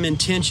all of them in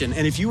tension.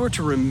 And if you were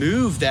to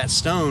remove that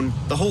stone,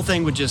 the whole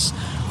thing would just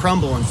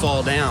crumble and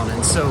fall down.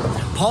 And so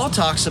Paul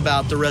talks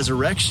about the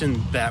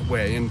resurrection that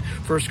way. In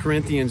 1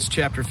 Corinthians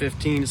chapter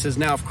 15, it says,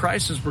 "Now if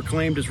Christ is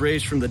proclaimed as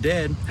raised from the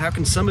dead, how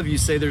can some of you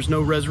say there's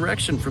no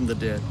resurrection from the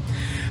dead?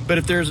 But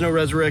if there's no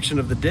resurrection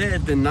of the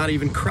dead, then not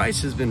even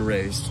Christ has been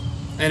raised.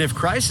 And if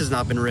Christ has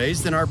not been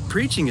raised, then our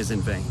preaching is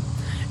in vain.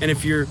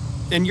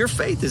 And your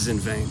faith is in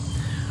vain.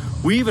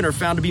 We even are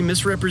found to be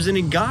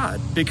misrepresenting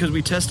God, because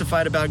we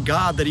testified about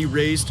God that he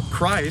raised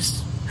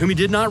Christ, whom he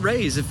did not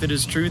raise, if it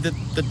is true that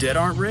the dead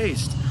aren't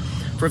raised.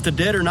 For if the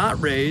dead are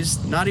not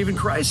raised, not even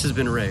Christ has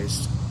been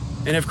raised.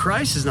 And if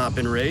Christ has not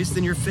been raised,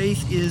 then your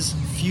faith is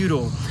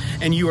futile,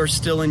 and you are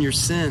still in your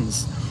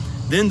sins.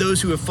 Then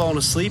those who have fallen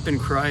asleep in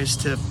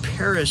Christ have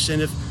perished.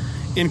 And if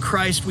in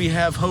Christ we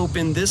have hope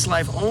in this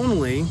life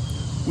only,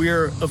 we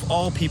are of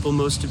all people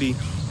most to be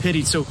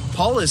pitied." So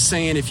Paul is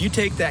saying, if you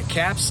take that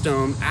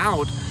capstone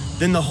out,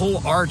 then the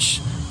whole arch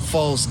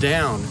falls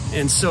down.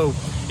 And so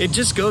it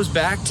just goes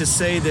back to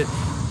say that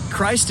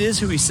Christ is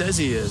who he says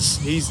he is.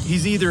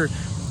 He's either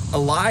a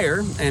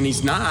liar, and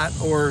he's not,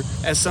 or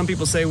as some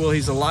people say, well,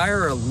 he's a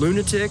liar, a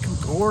lunatic,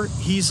 or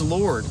he's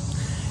Lord.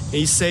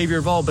 He's Savior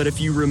of all. But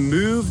if you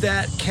remove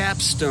that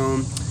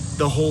capstone,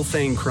 the whole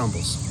thing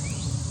crumbles.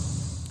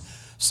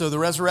 So the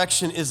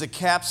resurrection is a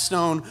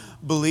capstone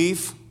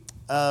belief.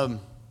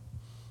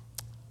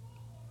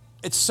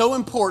 It's so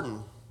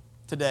important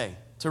today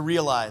to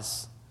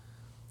realize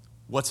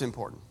what's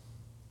important.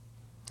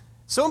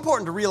 So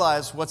important to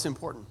realize what's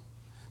important,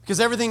 because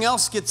everything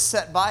else gets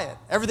set by it.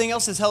 Everything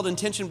else is held in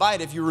tension by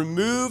it. If you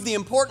remove the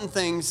important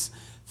things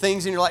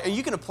in your life, and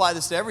you can apply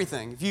this to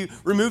everything. If you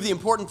remove the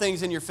important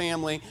things in your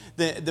family,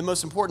 the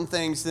most important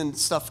things, then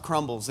stuff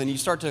crumbles, and you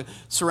start to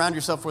surround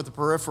yourself with the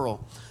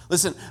peripheral.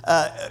 Listen,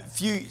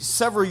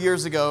 several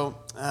years ago,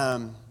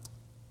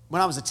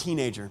 when I was a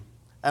teenager,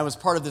 I was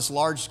part of this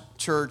large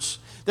church.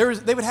 They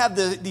would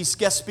have these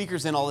guest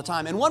speakers in all the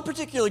time, and one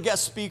particular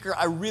guest speaker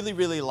I really,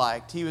 really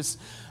liked.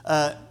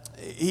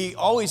 He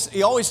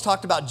always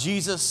talked about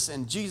Jesus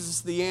and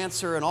Jesus the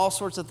answer and all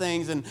sorts of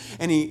things, and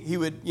he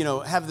would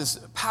have this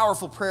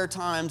powerful prayer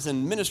times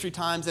and ministry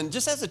times. And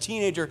just as a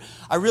teenager,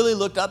 I really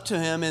looked up to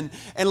him, and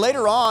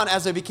later on,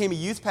 as I became a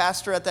youth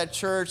pastor at that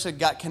church, I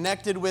got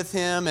connected with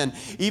him. And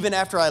even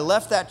after I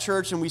left that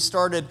church and we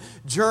started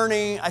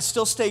journeying, I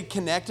still stayed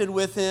connected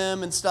with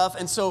him and stuff.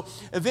 And so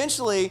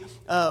eventually,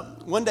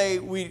 one day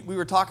we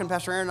were talking,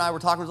 Pastor Aaron and I were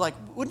talking, it was like,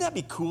 wouldn't that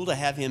be cool to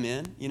have him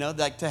in?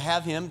 Like to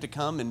have him to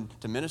come and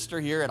to minister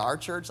here at our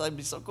church. That'd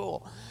be so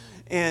cool.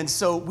 And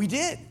so we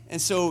did.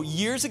 And so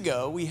years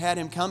ago, we had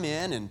him come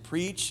in and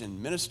preach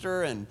and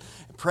minister and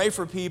pray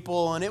for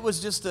people. And it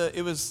was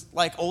it was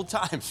like old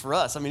times for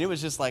us. I mean, it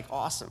was just like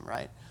awesome,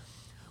 right?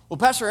 Well,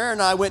 Pastor Aaron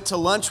and I went to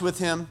lunch with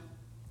him,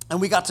 and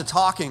we got to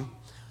talking.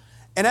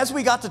 And as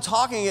we got to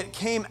talking, it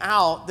came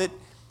out that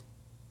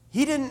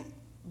he didn't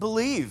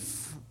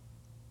believe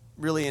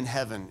really in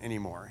heaven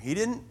anymore. He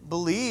didn't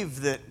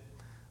believe that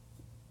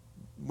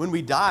when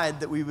we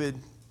died that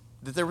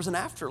there was an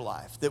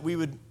afterlife, that we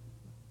would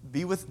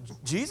be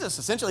with Jesus,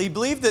 essentially. He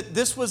believed that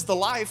this was the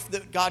life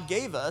that God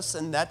gave us,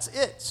 and that's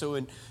it. So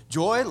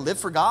enjoy, live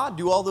for God,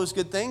 do all those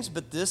good things,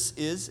 but this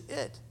is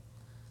it.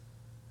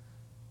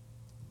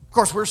 Of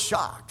course, we're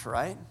shocked,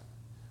 right?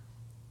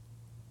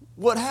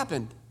 What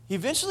happened? He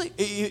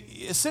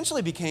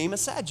essentially became a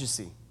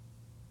Sadducee.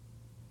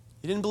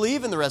 He didn't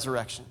believe in the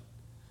resurrection.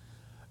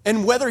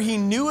 And whether he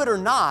knew it or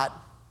not,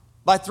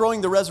 by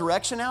throwing the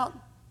resurrection out,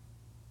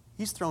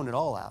 he's thrown it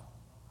all out.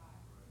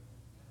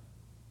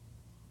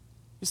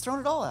 He's thrown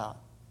it all out.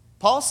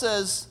 Paul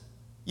says,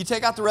 you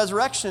take out the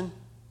resurrection,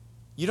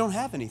 you don't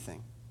have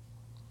anything.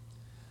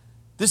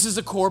 This is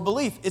a core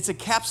belief. It's a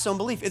capstone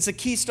belief. It's a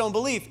keystone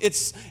belief.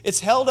 It's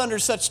held under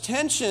such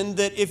tension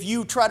that if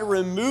you try to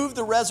remove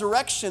the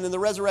resurrection and the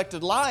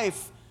resurrected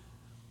life,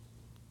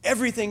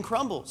 everything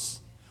crumbles.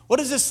 What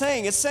is this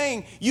saying? It's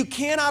saying you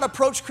cannot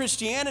approach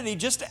Christianity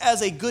just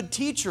as a good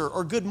teacher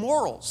or good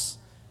morals.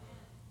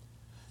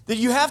 That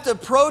you have to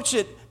approach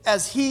it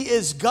as He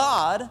is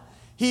God.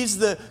 He's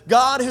the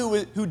God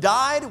who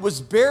died,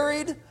 was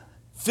buried,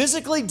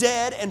 physically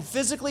dead, and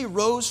physically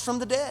rose from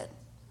the dead.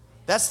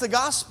 That's the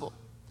gospel.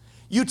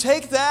 You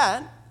take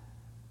that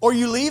or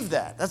you leave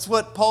that. That's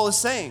what Paul is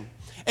saying.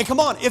 And come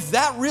on, if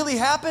that really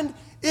happened,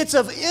 it's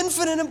of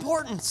infinite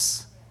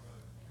importance.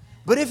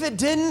 But if it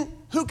didn't,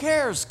 who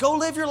cares? Go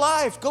live your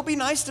life. Go be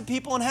nice to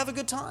people and have a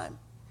good time.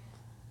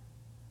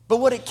 But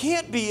what it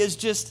can't be is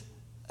just,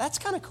 that's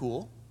kind of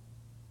cool.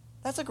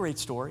 That's a great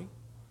story.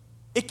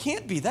 It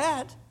can't be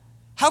that.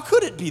 How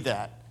could it be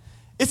that?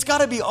 It's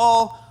got to be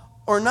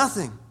all or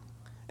nothing.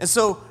 And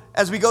so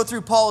as we go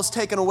through, Paul is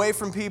taken away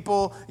from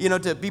people,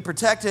 to be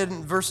protected.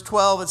 In verse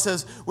 12, it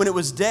says, when it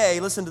was day,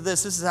 listen to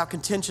this. This is how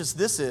contentious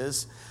this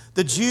is.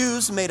 The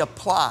Jews made a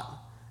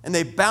plot, and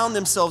they bound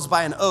themselves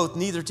by an oath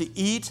neither to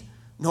eat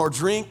nor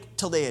drink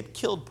till they had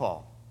killed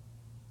Paul.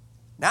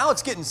 Now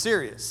it's getting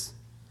serious.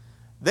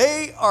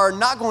 They are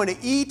not going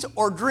to eat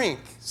or drink.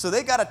 So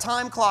they got a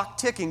time clock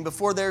ticking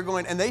before they're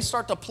going, and they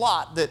start to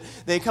plot that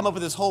they come up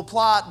with this whole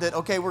plot that,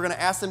 okay, we're going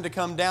to ask them to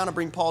come down and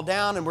bring Paul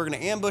down, and we're going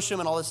to ambush him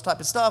and all this type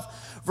of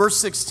stuff. Verse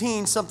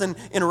 16, something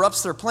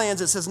interrupts their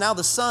plans. It says, now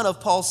the son of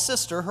Paul's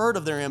sister heard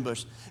of their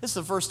ambush. This is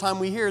the first time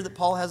we hear that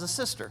Paul has a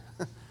sister.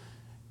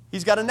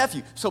 He's got a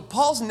nephew. So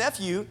Paul's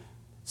nephew,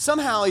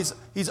 somehow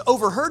he's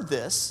overheard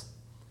this.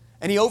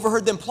 And he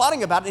overheard them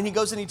plotting about it, and he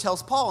goes and he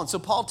tells Paul. And so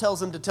Paul tells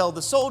him to tell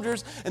the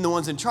soldiers and the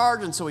ones in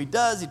charge, and so he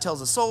does. He tells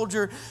the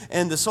soldier,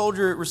 and the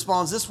soldier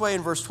responds this way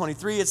in verse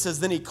 23. It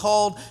says, then he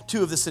called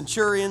 2 of the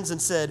centurions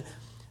and said,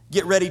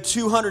 get ready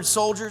 200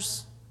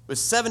 soldiers with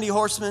 70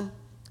 horsemen,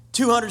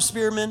 200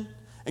 spearmen,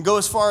 and go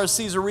as far as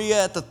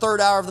Caesarea at the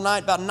 3rd hour of the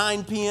night, about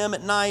 9 p.m.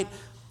 at night,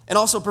 and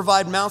also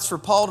provide mounts for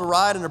Paul to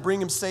ride and to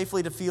bring him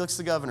safely to Felix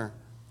the governor.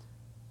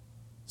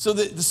 So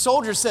the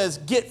soldier says,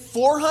 get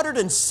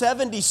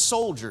 470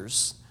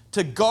 soldiers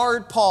to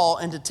guard Paul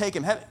and to take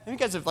him. You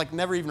guys have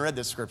never even read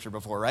this scripture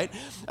before, right?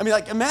 I mean,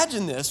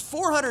 imagine this,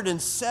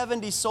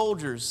 470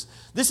 soldiers.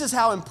 This is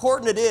how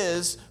important it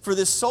is for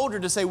this soldier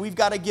to say, we've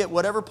got to get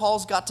whatever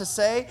Paul's got to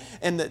say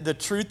and the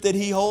truth that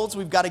he holds,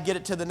 we've got to get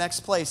it to the next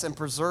place and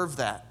preserve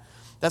that.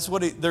 That's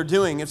what they're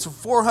doing. It's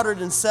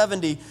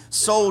 470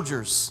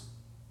 soldiers.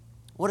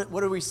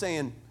 What are we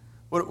saying?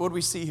 What do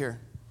we see here?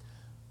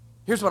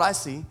 Here's what I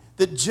see.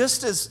 That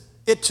just as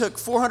it took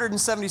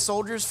 470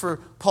 soldiers for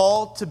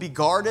Paul to be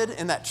guarded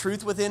and that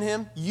truth within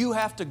him, you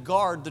have to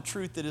guard the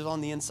truth that is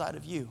on the inside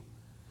of you.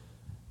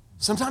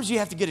 Sometimes you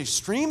have to get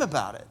extreme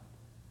about it.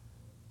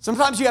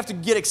 Sometimes you have to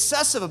get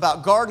excessive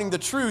about guarding the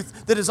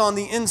truth that is on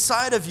the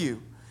inside of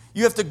you.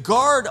 You have to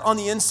guard on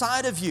the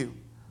inside of you.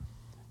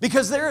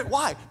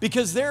 Why?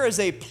 Because there is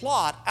a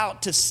plot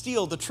out to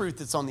steal the truth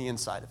that's on the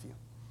inside of you.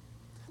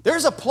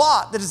 There's a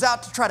plot that is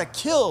out to try to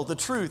kill the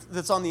truth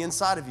that's on the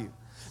inside of you.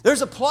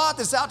 There's a plot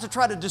that's out to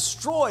try to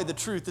destroy the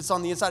truth that's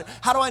on the inside.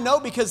 How do I know?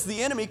 Because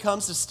the enemy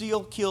comes to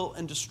steal, kill,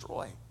 and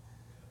destroy.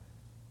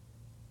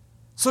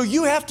 So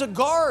you have to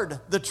guard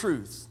the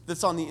truth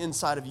that's on the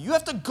inside of you. You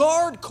have to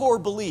guard core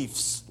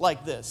beliefs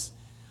like this.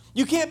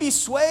 You can't be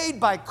swayed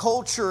by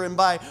culture and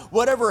by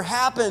whatever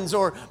happens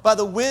or by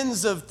the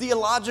winds of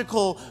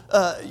theological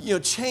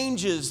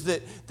changes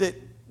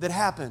that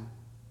happen.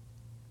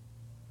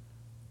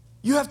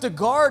 You have to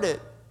guard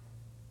it.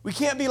 We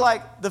can't be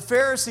like the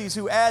Pharisees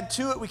who add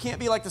to it. We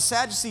can't be like the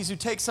Sadducees who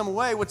take some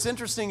away. What's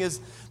interesting is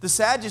the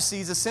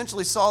Sadducees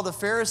essentially saw the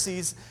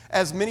Pharisees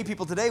as many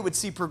people today would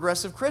see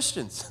progressive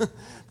Christians.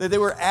 That they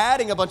were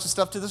adding a bunch of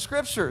stuff to the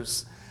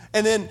scriptures.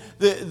 And then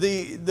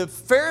the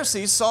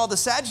Pharisees saw the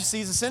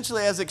Sadducees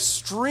essentially as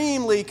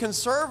extremely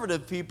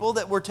conservative people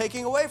that were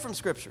taking away from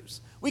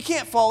scriptures. We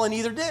can't fall in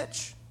either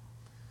ditch.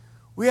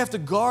 We have to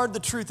guard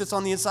the truth that's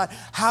on the inside.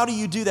 How do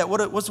you do that?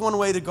 What's one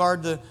way to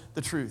guard the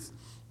truth?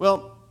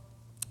 Well,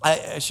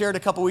 I shared a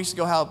couple weeks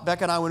ago how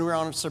Becca and I, when we were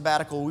on a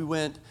sabbatical, we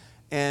went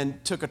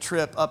and took a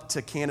trip up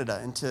to Canada,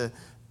 into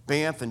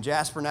Banff and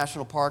Jasper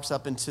National Parks,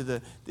 up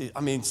into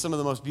some of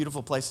the most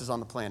beautiful places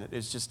on the planet.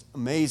 It's just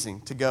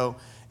amazing to go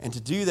and to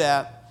do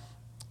that.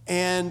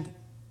 And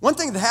one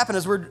thing that happened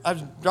is I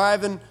was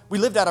driving, we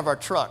lived out of our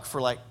truck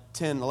for like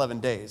 10, 11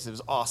 days. It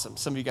was awesome.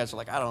 Some of you guys are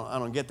like, I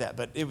don't get that,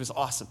 but it was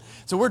awesome.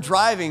 So we're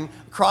driving,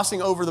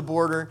 crossing over the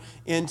border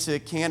into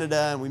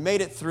Canada, and we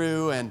made it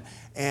through,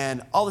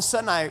 and all of a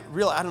sudden I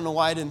don't know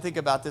why I didn't think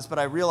about this, but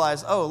I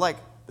realized, like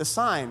the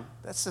sign,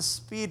 that's the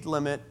speed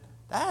limit,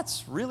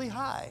 that's really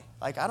high.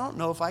 Like, I don't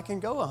know if I can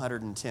go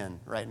 110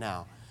 right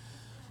now.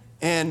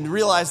 And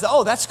realized,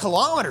 that's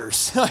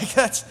kilometers.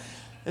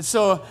 And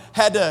so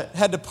had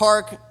to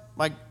park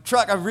my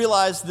truck. I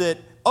realized that,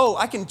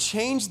 I can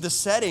change the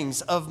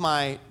settings of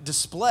my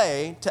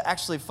display to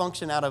actually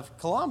function out of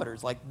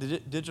kilometers, like the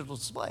digital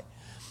display.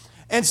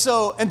 And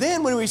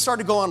then when we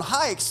started going on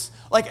hikes,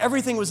 like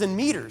everything was in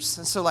meters.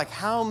 And so like,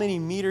 how many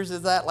meters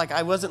is that? Like,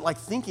 I wasn't like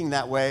thinking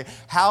that way.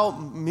 How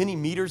many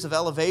meters of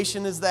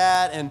elevation is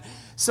that? And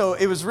so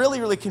it was really,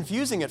 really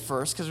confusing at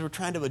first because we were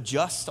trying to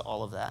adjust to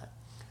all of that.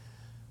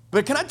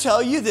 But can I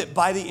tell you that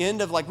by the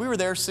end of, we were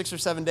there 6 or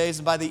 7 days,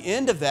 and by the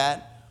end of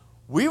that,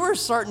 we were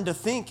starting to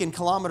think in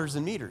kilometers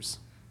and meters.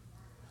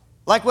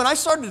 Like when I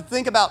started to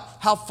think about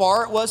how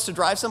far it was to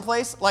drive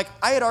someplace,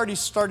 I had already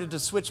started to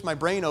switch my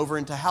brain over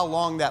into how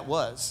long that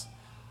was.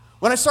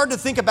 When I started to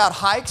think about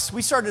hikes,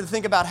 we started to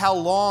think about how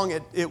long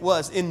it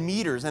was in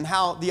meters and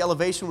how the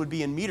elevation would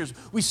be in meters.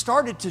 We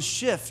started to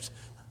shift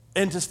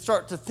and to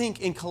start to think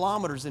in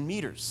kilometers and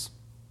meters.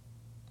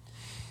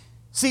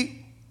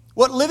 See,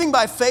 what living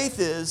by faith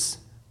is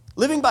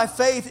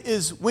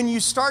when you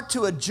start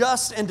to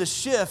adjust and to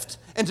shift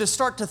and to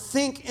start to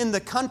think in the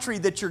country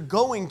that you're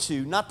going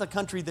to, not the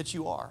country that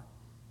you are.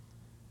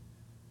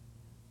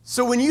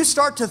 So when you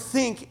start to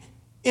think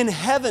in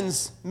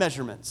heaven's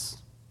measurements,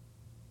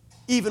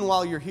 even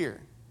while you're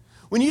here.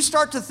 When you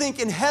start to think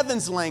in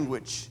heaven's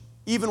language,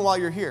 even while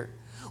you're here.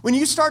 When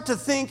you start to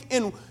think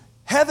in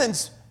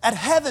at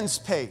heaven's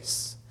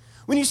pace.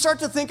 When you start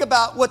to think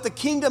about what the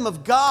kingdom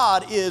of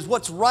God is,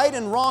 what's right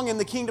and wrong in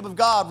the kingdom of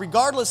God,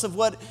 regardless of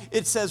what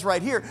it says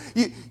right here,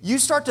 you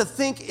start to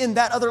think in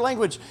that other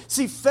language.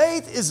 See,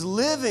 faith is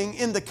living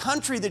in the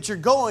country that you're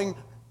going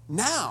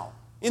now,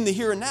 in the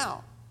here and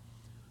now.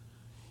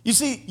 You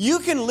see, you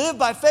can live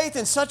by faith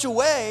in such a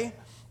way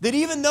that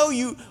even though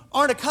you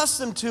aren't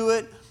accustomed to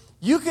it,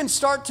 you can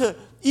start to,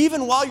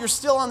 even while you're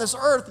still on this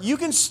earth, you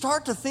can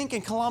start to think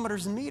in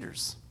kilometers and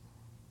meters.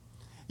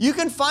 You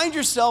can find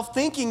yourself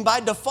thinking by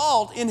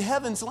default in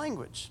heaven's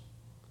language.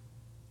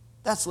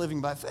 That's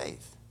living by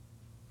faith.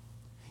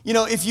 You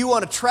know, if you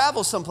want to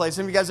travel someplace,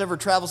 have you guys ever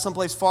traveled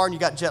someplace far and you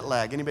got jet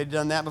lag? Anybody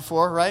done that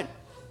before, right?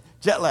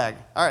 Jet lag.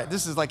 All right,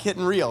 this is like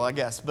hitting real, I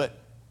guess. But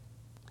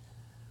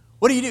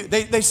what do?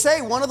 They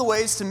say one of the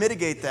ways to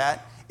mitigate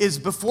that is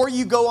before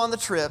you go on the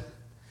trip,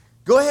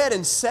 go ahead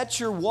and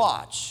set your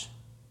watch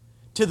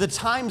to the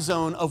time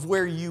zone of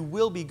where you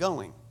will be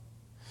going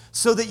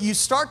so that you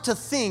start to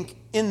think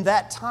in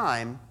that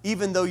time,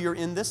 even though you're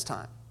in this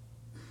time.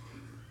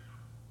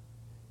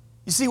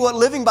 You see, what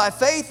living by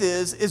faith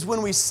is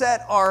when we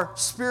set our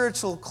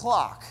spiritual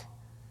clock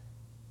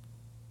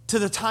to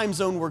the time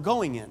zone we're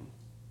going in.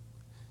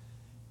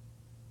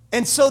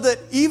 And so that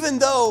even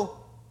though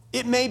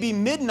it may be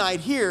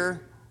midnight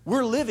here,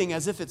 we're living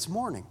as if it's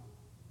morning.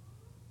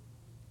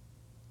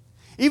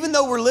 Even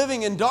though we're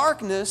living in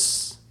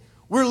darkness,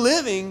 we're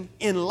living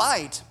in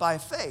light by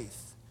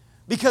faith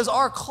because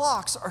our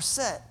clocks are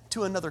set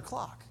to another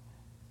clock.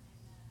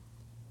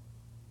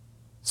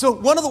 So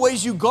one of the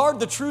ways you guard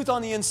the truth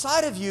on the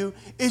inside of you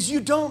is you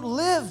don't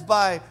live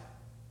by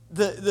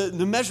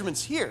the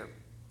measurements here.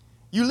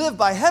 You live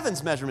by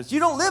heaven's measurements. You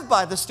don't live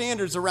by the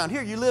standards around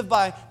here. You live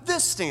by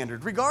this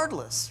standard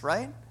regardless,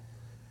 right?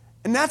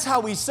 And that's how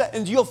we set,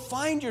 and you'll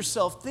find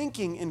yourself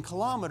thinking in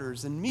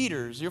kilometers and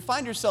meters. You'll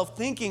find yourself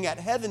thinking at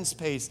heaven's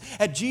pace,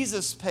 at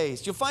Jesus'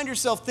 pace. You'll find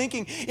yourself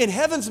thinking in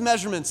heaven's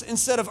measurements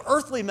instead of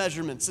earthly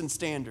measurements and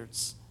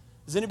standards.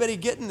 Is anybody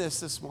getting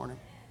this morning?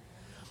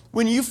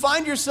 When you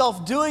find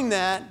yourself doing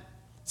that,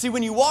 see,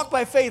 when you walk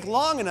by faith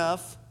long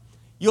enough,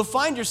 you'll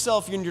find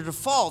yourself in your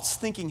defaults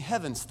thinking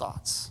heaven's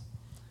thoughts.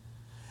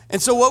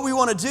 And so what we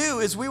want to do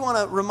is we want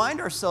to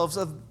remind ourselves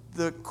of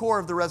the core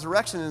of the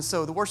resurrection. And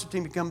so the worship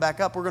team can come back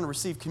up. We're going to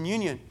receive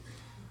communion.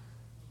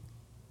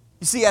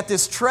 You see, at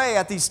this tray,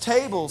 at these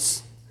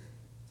tables,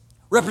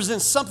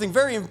 represents something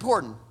very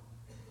important.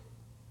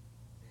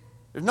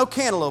 There's no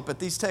cantaloupe at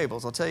these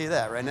tables, I'll tell you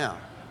that right now.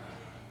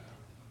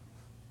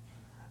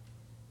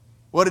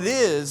 What it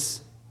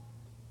is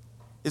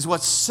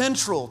what's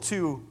central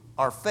to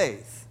our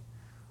faith.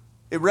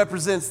 It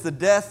represents the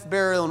death,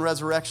 burial, and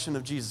resurrection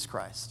of Jesus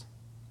Christ.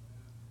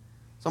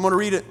 So I'm going to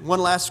read it, one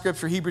last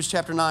scripture, Hebrews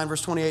chapter 9,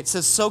 verse 28. It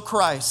says, "So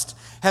Christ,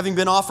 having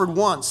been offered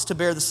once to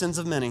bear the sins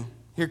of many,"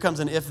 here comes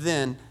an if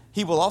then,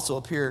 "he will also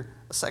appear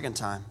a second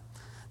time.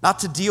 Not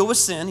to deal with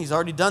sin," he's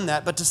already done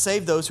that, "but to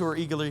save those who are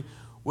eagerly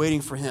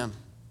waiting for him."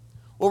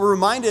 What we're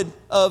reminded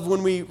of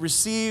when we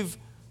receive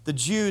the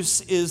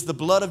juice is the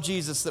blood of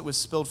Jesus that was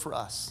spilled for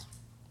us.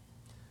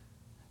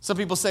 Some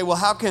people say, well,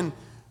 how can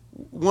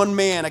one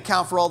man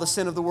account for all the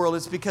sin of the world?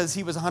 It's because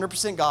he was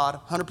 100% God,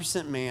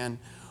 100% man.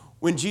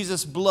 When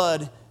Jesus'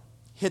 blood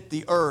hit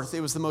the earth, it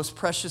was the most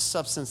precious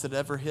substance that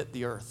ever hit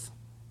the earth.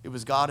 It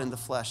was God in the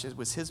flesh. It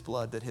was his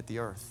blood that hit the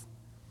earth.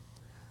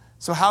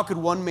 So how could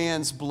one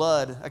man's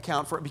blood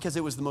account for it? Because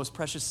it was the most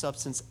precious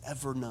substance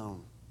ever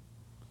known.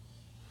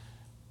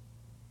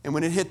 And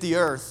when it hit the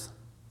earth,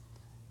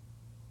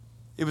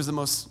 it was the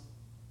most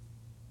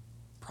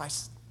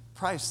price.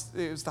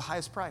 It was the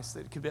highest price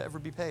that could ever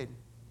be paid.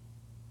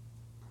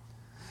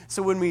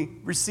 So when we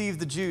receive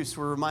the juice,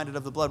 we're reminded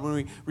of the blood. When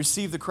we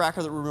receive the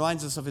cracker, that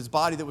reminds us of his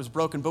body that was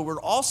broken. But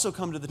we're also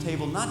come to the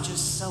table not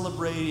just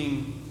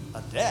celebrating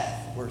a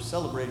death, we're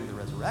celebrating the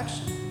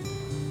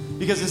resurrection.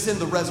 Because it's in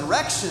the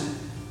resurrection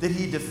that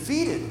he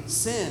defeated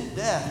sin,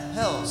 death,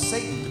 hell,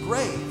 Satan, the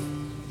grave.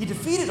 He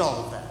defeated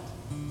all of that.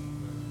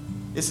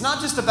 It's not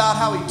just about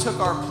how he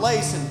took our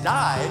place and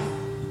died.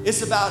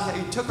 It's about how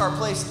he took our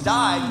place,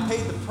 died,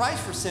 paid the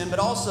price for sin, but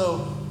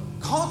also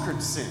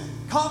conquered sin,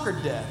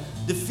 conquered death,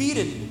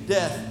 defeated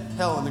death,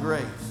 hell, and the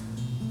grave.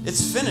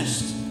 It's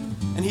finished,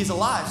 and he's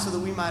alive so that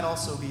we might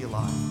also be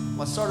alive.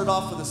 Well, I started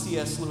off with a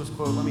C.S. Lewis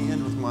quote. Let me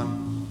end with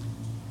one.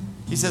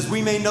 He says,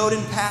 "We may note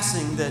in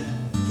passing that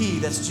he,"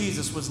 that's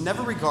Jesus, "was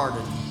never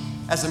regarded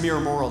as a mere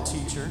moral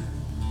teacher.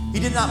 He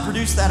did not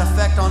produce that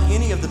effect on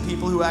any of the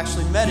people who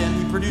actually met him.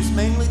 He produced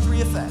mainly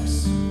 3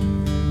 effects.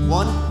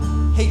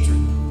 1,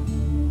 hatred.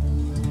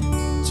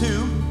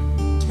 2,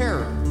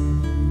 terror.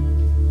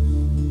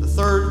 The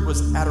 3rd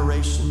was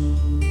adoration.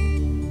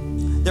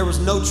 There was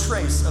no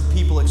trace of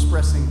people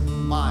expressing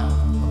mild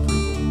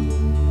approval."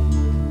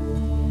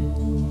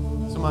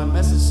 So my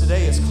message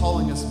today is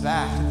calling us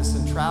back to the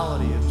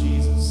centrality of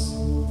Jesus.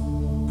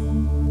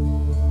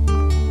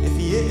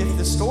 If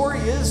the story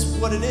is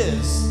what it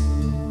is,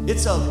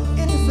 it's of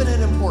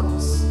infinite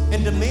importance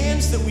and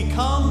demands that we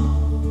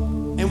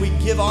come and we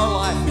give our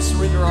life, we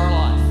surrender our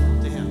life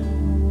to him.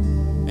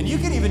 And you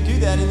can even do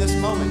that in this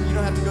moment. You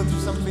don't have to go through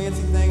some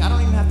fancy thing. I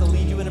don't even have to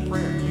lead you in a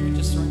prayer. You can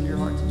just surrender your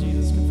heart to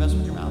Jesus, confess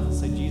with your mouth and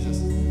say,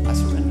 "Jesus, I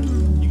surrender."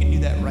 You can do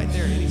that right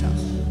there at any time.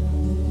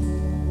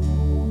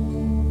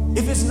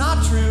 If it's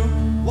not true,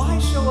 why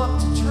show up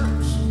to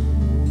church?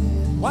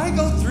 Why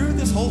go through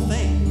this whole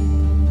thing?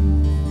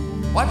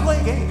 Why play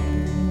a game?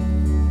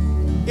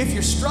 If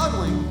you're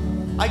struggling,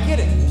 I get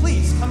it.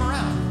 Please come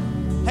around.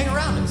 Hang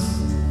around us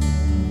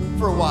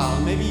for a while.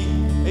 And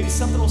maybe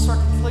something will start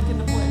to click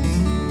into place.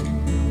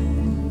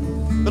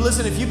 But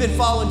listen, if you've been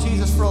following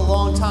Jesus for a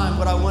long time,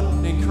 what I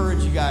want to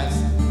encourage you guys,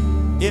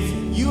 if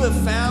you have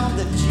found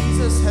that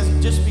Jesus has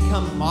just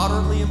become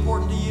moderately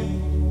important to you,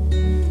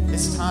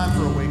 it's time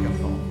for a wake-up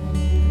call.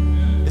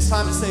 It's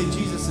time to say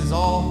Jesus is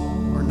all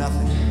or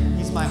nothing.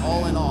 He's my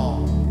all in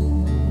all.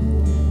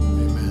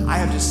 I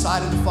have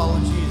decided to follow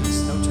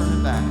Jesus. No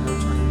turning back, no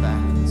turning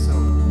back. So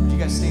would you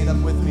guys stand up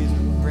with me as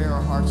we prepare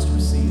our hearts to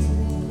receive?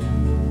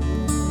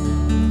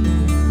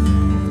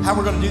 How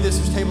we're going to do this,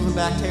 there's tables in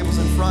back, tables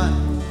in front.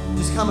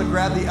 Just come and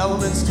grab the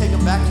elements, take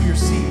them back to your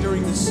seat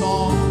during this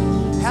song.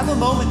 Have a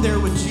moment there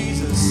with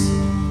Jesus,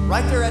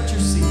 right there at your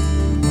seat.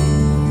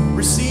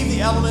 Receive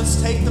the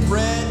elements, take the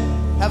bread,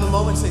 have a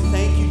moment, say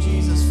thank you,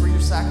 Jesus, for your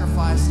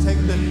sacrifice.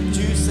 Take the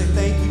juice, say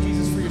thank you,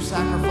 Jesus, for your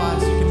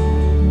sacrifice.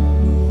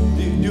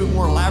 You can do it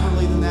more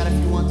elaborately than that if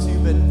you want to,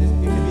 but it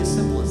can be as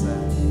simple as that.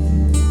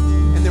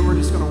 And then we're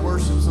just going to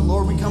worship. So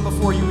Lord, we come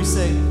before you, we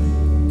say,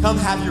 come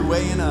have your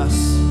way in us.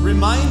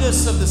 Remind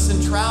us of the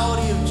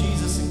centrality of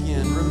Jesus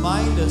again.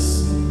 Remind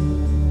us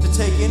to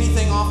take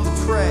anything off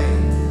the tray.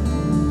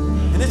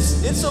 And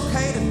it's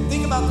okay to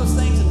think about those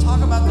things and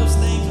talk about those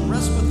things and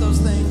wrestle with those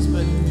things,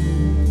 but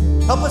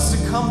help us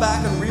to come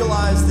back and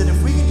realize that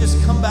if we can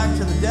just come back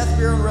to the death,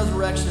 burial, and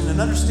resurrection and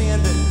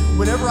understand that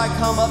whenever I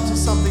come up to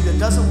something that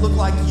doesn't look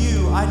like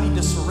you, I need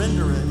to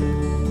surrender it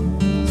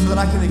so that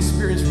I can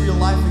experience real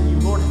life in you.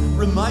 Lord,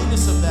 remind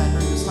us of that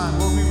during this time.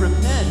 Lord, we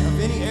repent of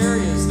any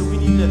areas that we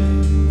need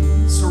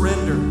to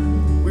surrender.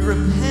 We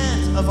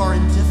repent of our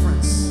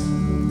indifference.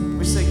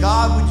 We say,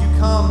 God, would you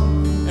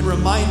come and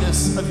remind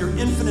us of your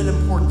infinite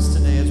importance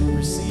today as we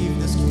receive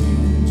this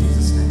communion. In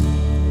Jesus' name,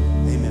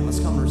 amen. Let's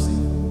come and receive.